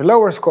 so the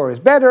lower score is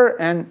better,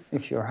 and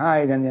if you're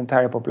high, then the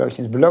entire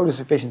population is below the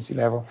sufficiency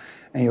level,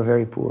 and you're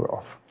very poor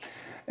off.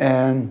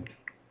 And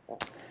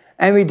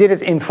we did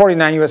it in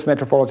 49 US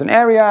metropolitan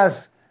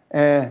areas.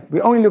 We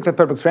only looked at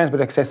public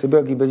transport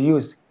accessibility, but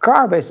used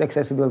car-based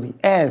accessibility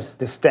as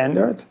the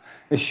standard,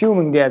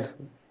 assuming that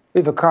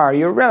with a car,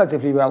 you're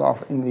relatively well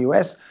off in the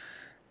US,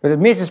 but it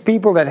misses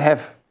people that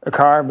have a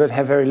car but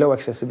have very low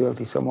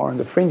accessibility, so more on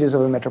the fringes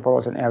of the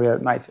metropolitan area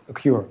it might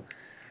occur.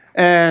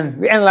 And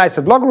we analyze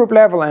the block group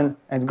level and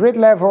grid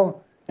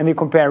level, and we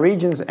compare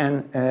regions,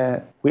 and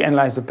we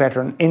analyze the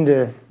pattern in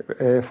the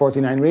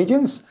 49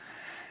 regions.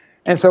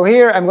 And so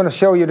here I'm going to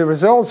show you the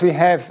results. We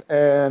have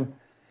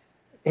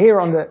here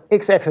on the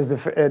x-axis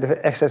the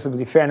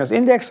accessibility fairness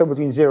index, so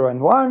between 0 and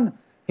 1.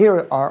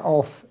 Here are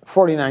all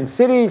 49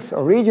 cities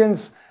or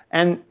regions.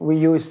 And we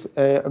used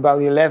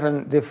about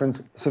 11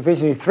 different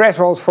sufficiency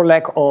thresholds for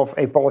lack of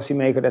a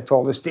policymaker that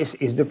told us this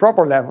is the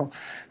proper level.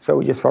 So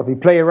we just thought we'd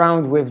play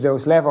around with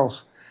those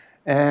levels.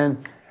 And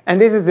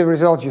this is the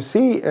result you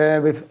see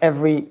with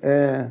every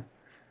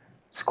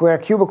square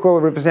cubicle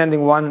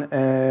representing one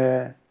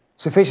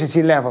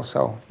sufficiency level.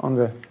 So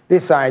on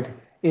this side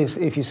is,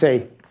 if you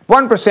say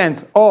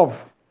 1%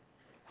 of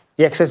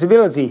the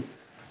accessibility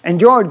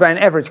enjoyed by an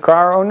average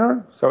car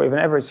owner, so if an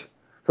average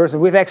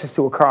person with access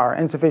to a car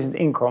and sufficient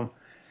income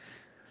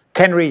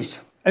can reach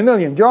 1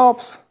 million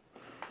jobs.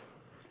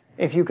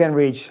 If you can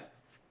reach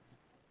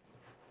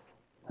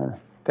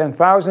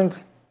 10,000,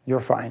 you're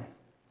fine,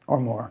 or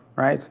more,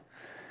 right?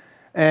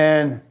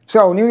 And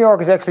so New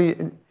York is actually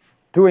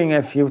doing,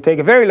 if you take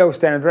a very low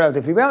standard,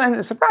 relatively well,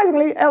 and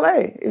surprisingly,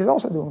 LA is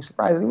also doing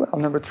surprisingly well,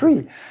 number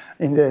 3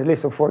 in the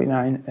list of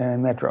 49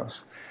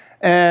 metros.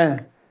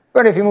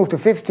 But if you move to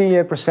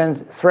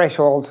 50%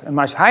 threshold, a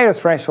much higher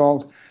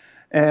threshold,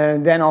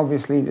 then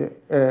obviously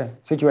the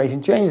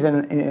situation changes,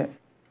 and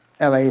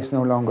LA is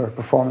no longer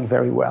performing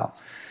very well.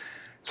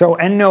 So,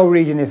 and no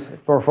region is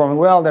performing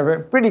well. They're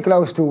pretty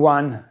close to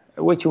 1,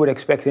 which you would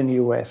expect in the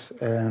US.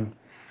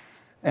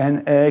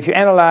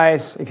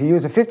 If you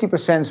use a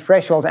 50%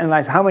 threshold to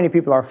analyze how many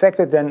people are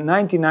affected, then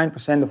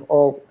 99% of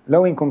all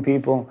low-income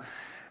people,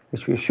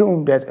 which we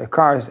assume that a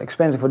car is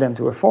expensive for them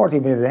to afford,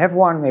 even if they have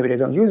one, maybe they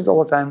don't use it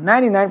all the time,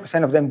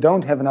 99% of them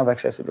don't have enough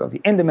accessibility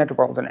in the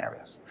metropolitan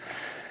areas.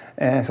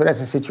 So that's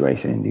the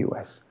situation in the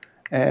US.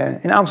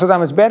 In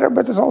Amsterdam it's better,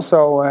 but it's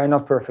also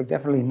not perfect,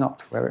 definitely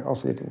not, where we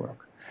also did the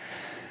work.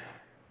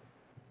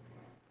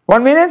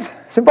 1 minute?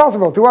 It's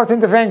impossible, towards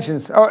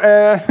interventions. Oh,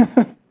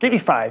 give me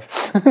 5.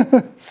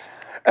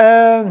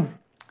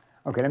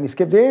 Okay, let me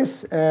skip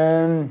this.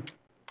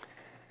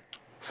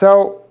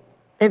 So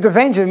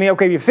intervention, I mean,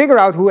 okay, we figure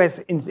out who has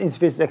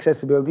insufficient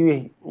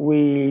accessibility.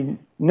 We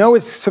know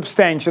it's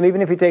substantial,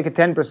 even if we take a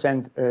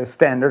 10%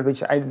 standard,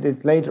 which I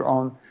did later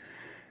on.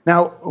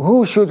 Now,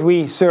 who should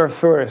we serve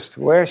first?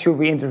 Where should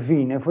we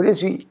intervene? And for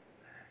this, we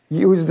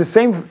use the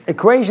same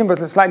equation, but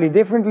slightly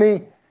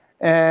differently,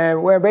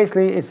 where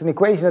basically it's an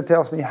equation that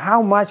tells me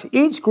how much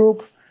each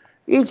group,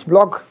 each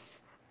block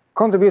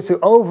contributes to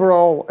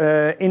overall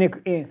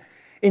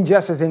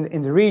injustice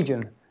in the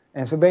region.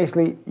 And so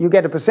basically, you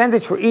get a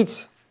percentage for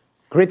each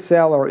grid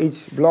cell or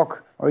each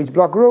block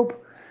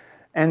group,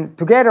 and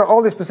together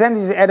all these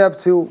percentages add up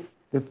to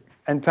the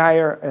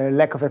entire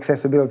lack of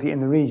accessibility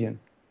in the region.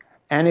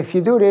 And if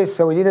you do this,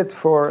 so we did it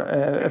for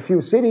a few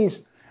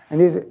cities,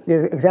 and this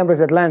example is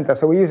Atlanta.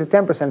 So we use a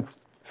 10%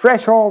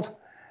 threshold.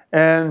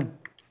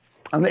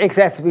 On the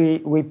x-axis,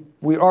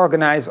 we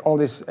organize all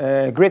these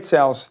grid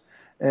cells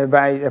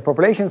by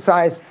population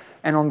size,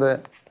 and on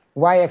the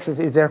y-axis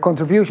is their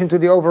contribution to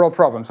the overall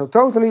problem. So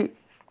totally,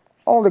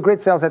 all the grid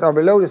cells that are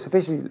below the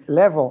sufficiency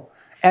level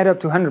add up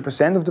to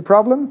 100% of the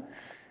problem.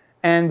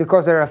 And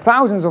because there are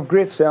thousands of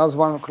grid cells,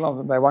 1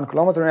 kilometer by 1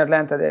 kilometer in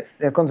Atlanta,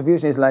 their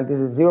contribution is like, this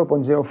is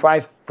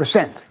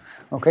 0.05%.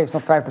 Okay, it's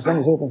not 5%, it's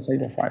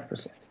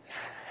 0.05%.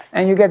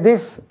 And you get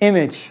this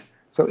image.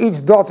 So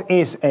each dot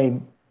is a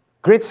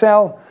grid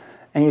cell,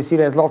 and you see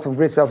there's lots of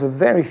grid cells with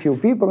very few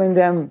people in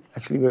them,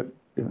 actually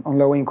on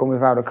low income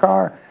without a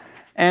car.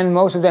 And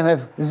most of them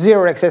have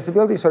zero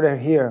accessibility, so they're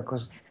here,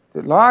 because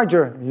the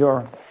larger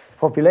your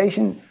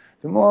population,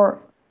 the more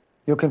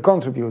you can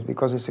contribute,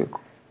 because it's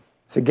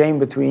a game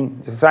between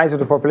the size of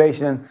the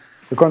population and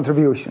the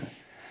contribution.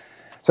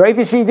 So if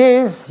you see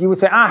this, you would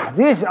say,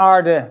 these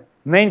are the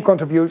main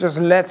contributors,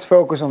 let's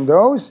focus on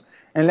those,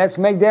 and let's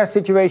make their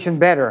situation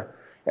better.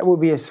 That would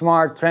be a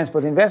smart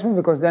transport investment,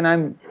 because then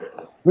I'm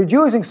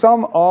reducing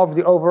some of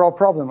the overall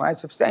problem, right,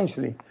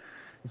 substantially.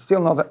 It's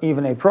still not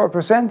even a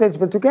percentage,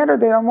 but together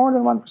they are more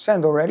than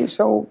 1% already.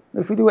 So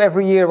if we do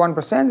every year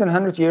 1%, in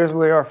 100 years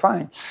we are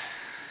fine.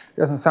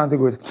 Doesn't sound too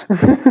good.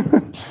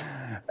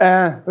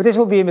 But this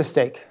will be a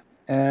mistake.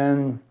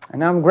 And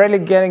I'm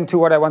gradually getting to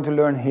what I want to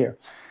learn here.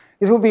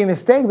 This will be a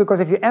mistake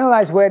because if you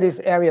analyze where these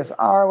areas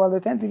are, well, they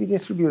tend to be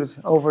distributed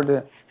over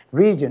the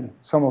region,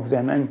 some of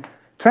them. And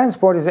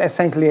transport is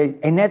essentially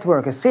a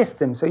network, a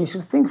system. So you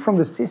should think from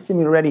the system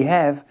you already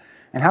have,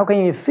 and how can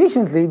you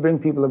efficiently bring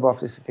people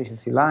above the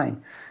sufficiency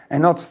line?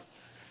 And not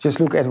just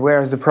look at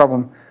where is the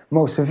problem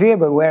most severe,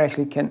 but where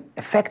actually can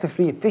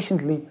effectively,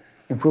 efficiently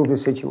improve the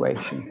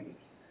situation.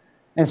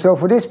 And so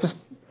for this,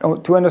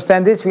 to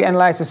understand this, we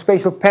analyze the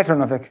spatial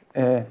pattern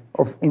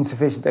of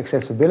insufficient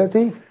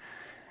accessibility.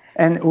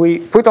 And we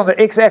put on the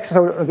x-axis,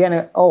 so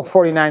again, all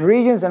 49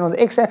 regions, and on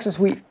the x-axis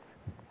we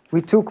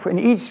took, in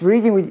each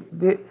region,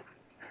 we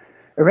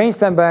arranged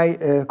them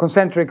by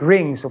concentric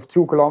rings of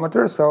 2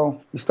 kilometers.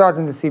 So we start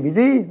in the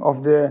CBD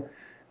of the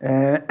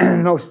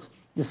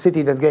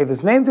city that gave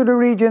its name to the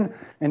region,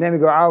 and then we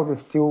go out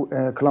with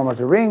 2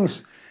 kilometer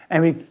rings,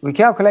 and we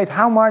calculate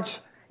how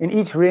much in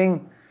each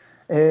ring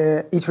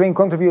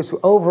contributes to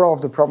overall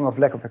of the problem of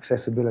lack of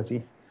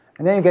accessibility.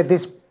 And then you get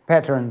this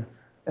pattern,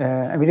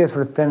 and we did it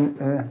for the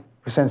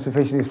 10%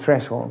 sufficiency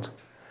threshold.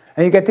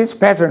 And you get this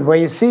pattern where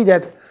you see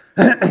that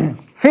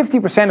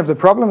 50% of the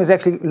problem is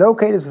actually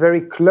located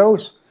very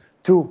close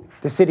to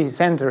the city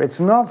center. It's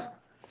not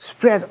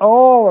spread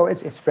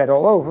it's spread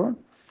all over,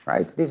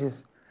 right?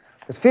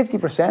 But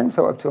 50%,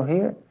 so up till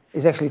here,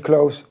 is actually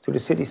close to the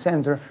city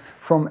center,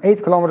 from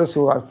 8 kilometers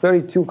to about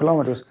 32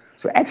 kilometers.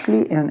 So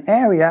actually in an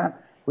area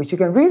which you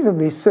can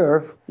reasonably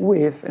serve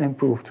with an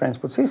improved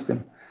transport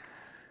system.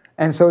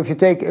 And so if you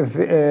take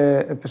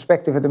a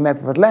perspective at the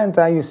map of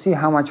Atlanta, you see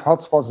how much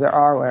hotspots there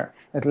are where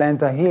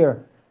Atlanta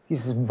here,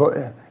 this is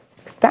a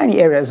tiny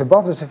area is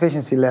above the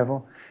sufficiency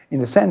level in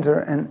the center,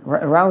 and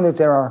around it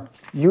there are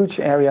huge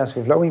areas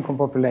with low income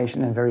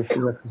population and very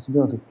poor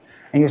accessibility.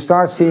 And you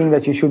start seeing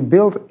that you should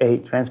build a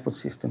transport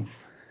system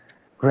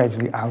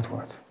gradually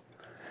outward.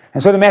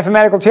 And so the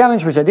mathematical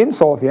challenge, which I didn't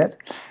solve yet,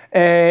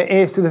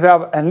 is to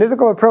develop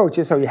analytical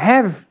approaches. So you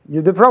have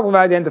the problem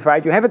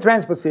identified, you have a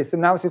transport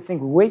system, now to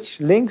think which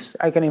links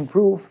I can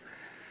improve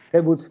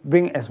that would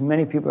bring as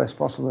many people as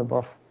possible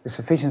above the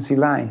sufficiency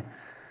line.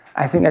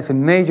 I think that's a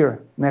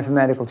major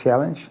mathematical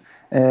challenge,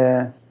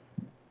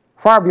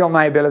 far beyond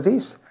my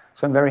abilities,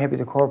 so I'm very happy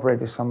to cooperate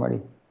with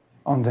somebody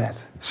on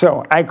that.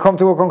 So I come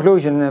to a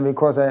conclusion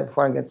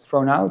before I get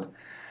thrown out.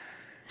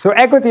 So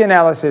equity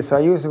analysis, so I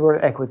use the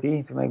word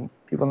equity to make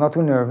people not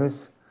too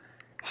nervous,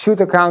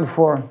 should account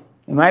for,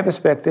 in my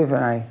perspective,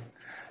 and I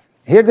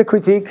hear the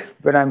critique,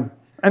 but I'm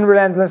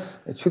unrelentless,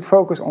 it should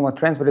focus on what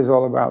transport is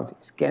all about.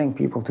 It's getting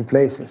people to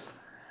places.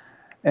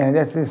 And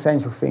that's the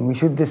essential thing. We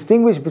should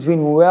distinguish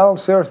between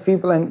well-served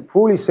people and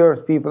poorly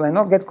served people and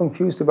not get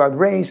confused about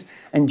race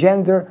and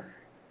gender.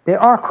 They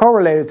are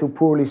correlated to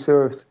poorly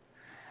served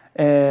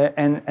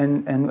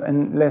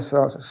and less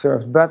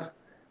well-served, but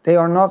they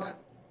are not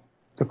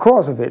the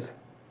cause of it.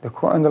 The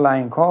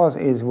underlying cause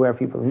is where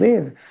people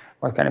live,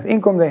 what kind of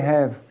income they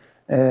have,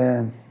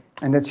 and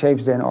that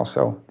shapes then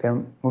also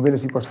their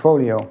mobility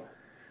portfolio.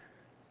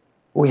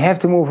 we have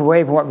to move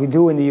away from what we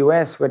do in the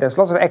US, where there's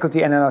lots of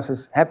equity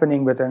analysis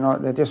happening, but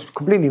they're just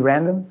completely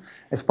random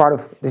as part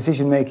of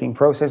decision-making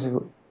processes.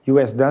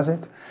 US does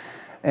it.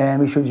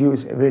 And we should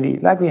use, really,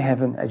 like we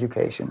have in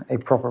education, a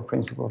proper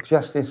principle of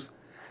justice.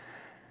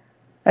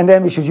 And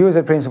then we should use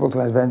that principle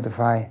to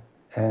identify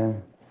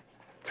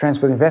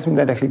transport investment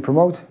that actually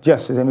promote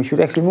justice. And we should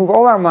actually move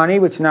all our money,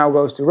 which now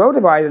goes to road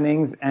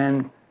widenings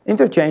and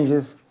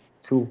interchanges,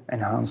 to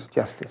enhance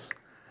justice.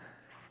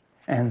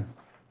 And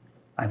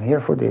I'm here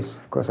for this,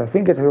 because I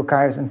think it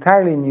requires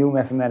entirely new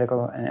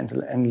mathematical and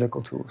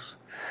analytical tools.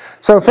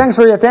 So thanks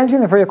for your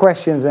attention and for your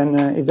questions, and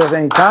if there's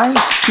any time...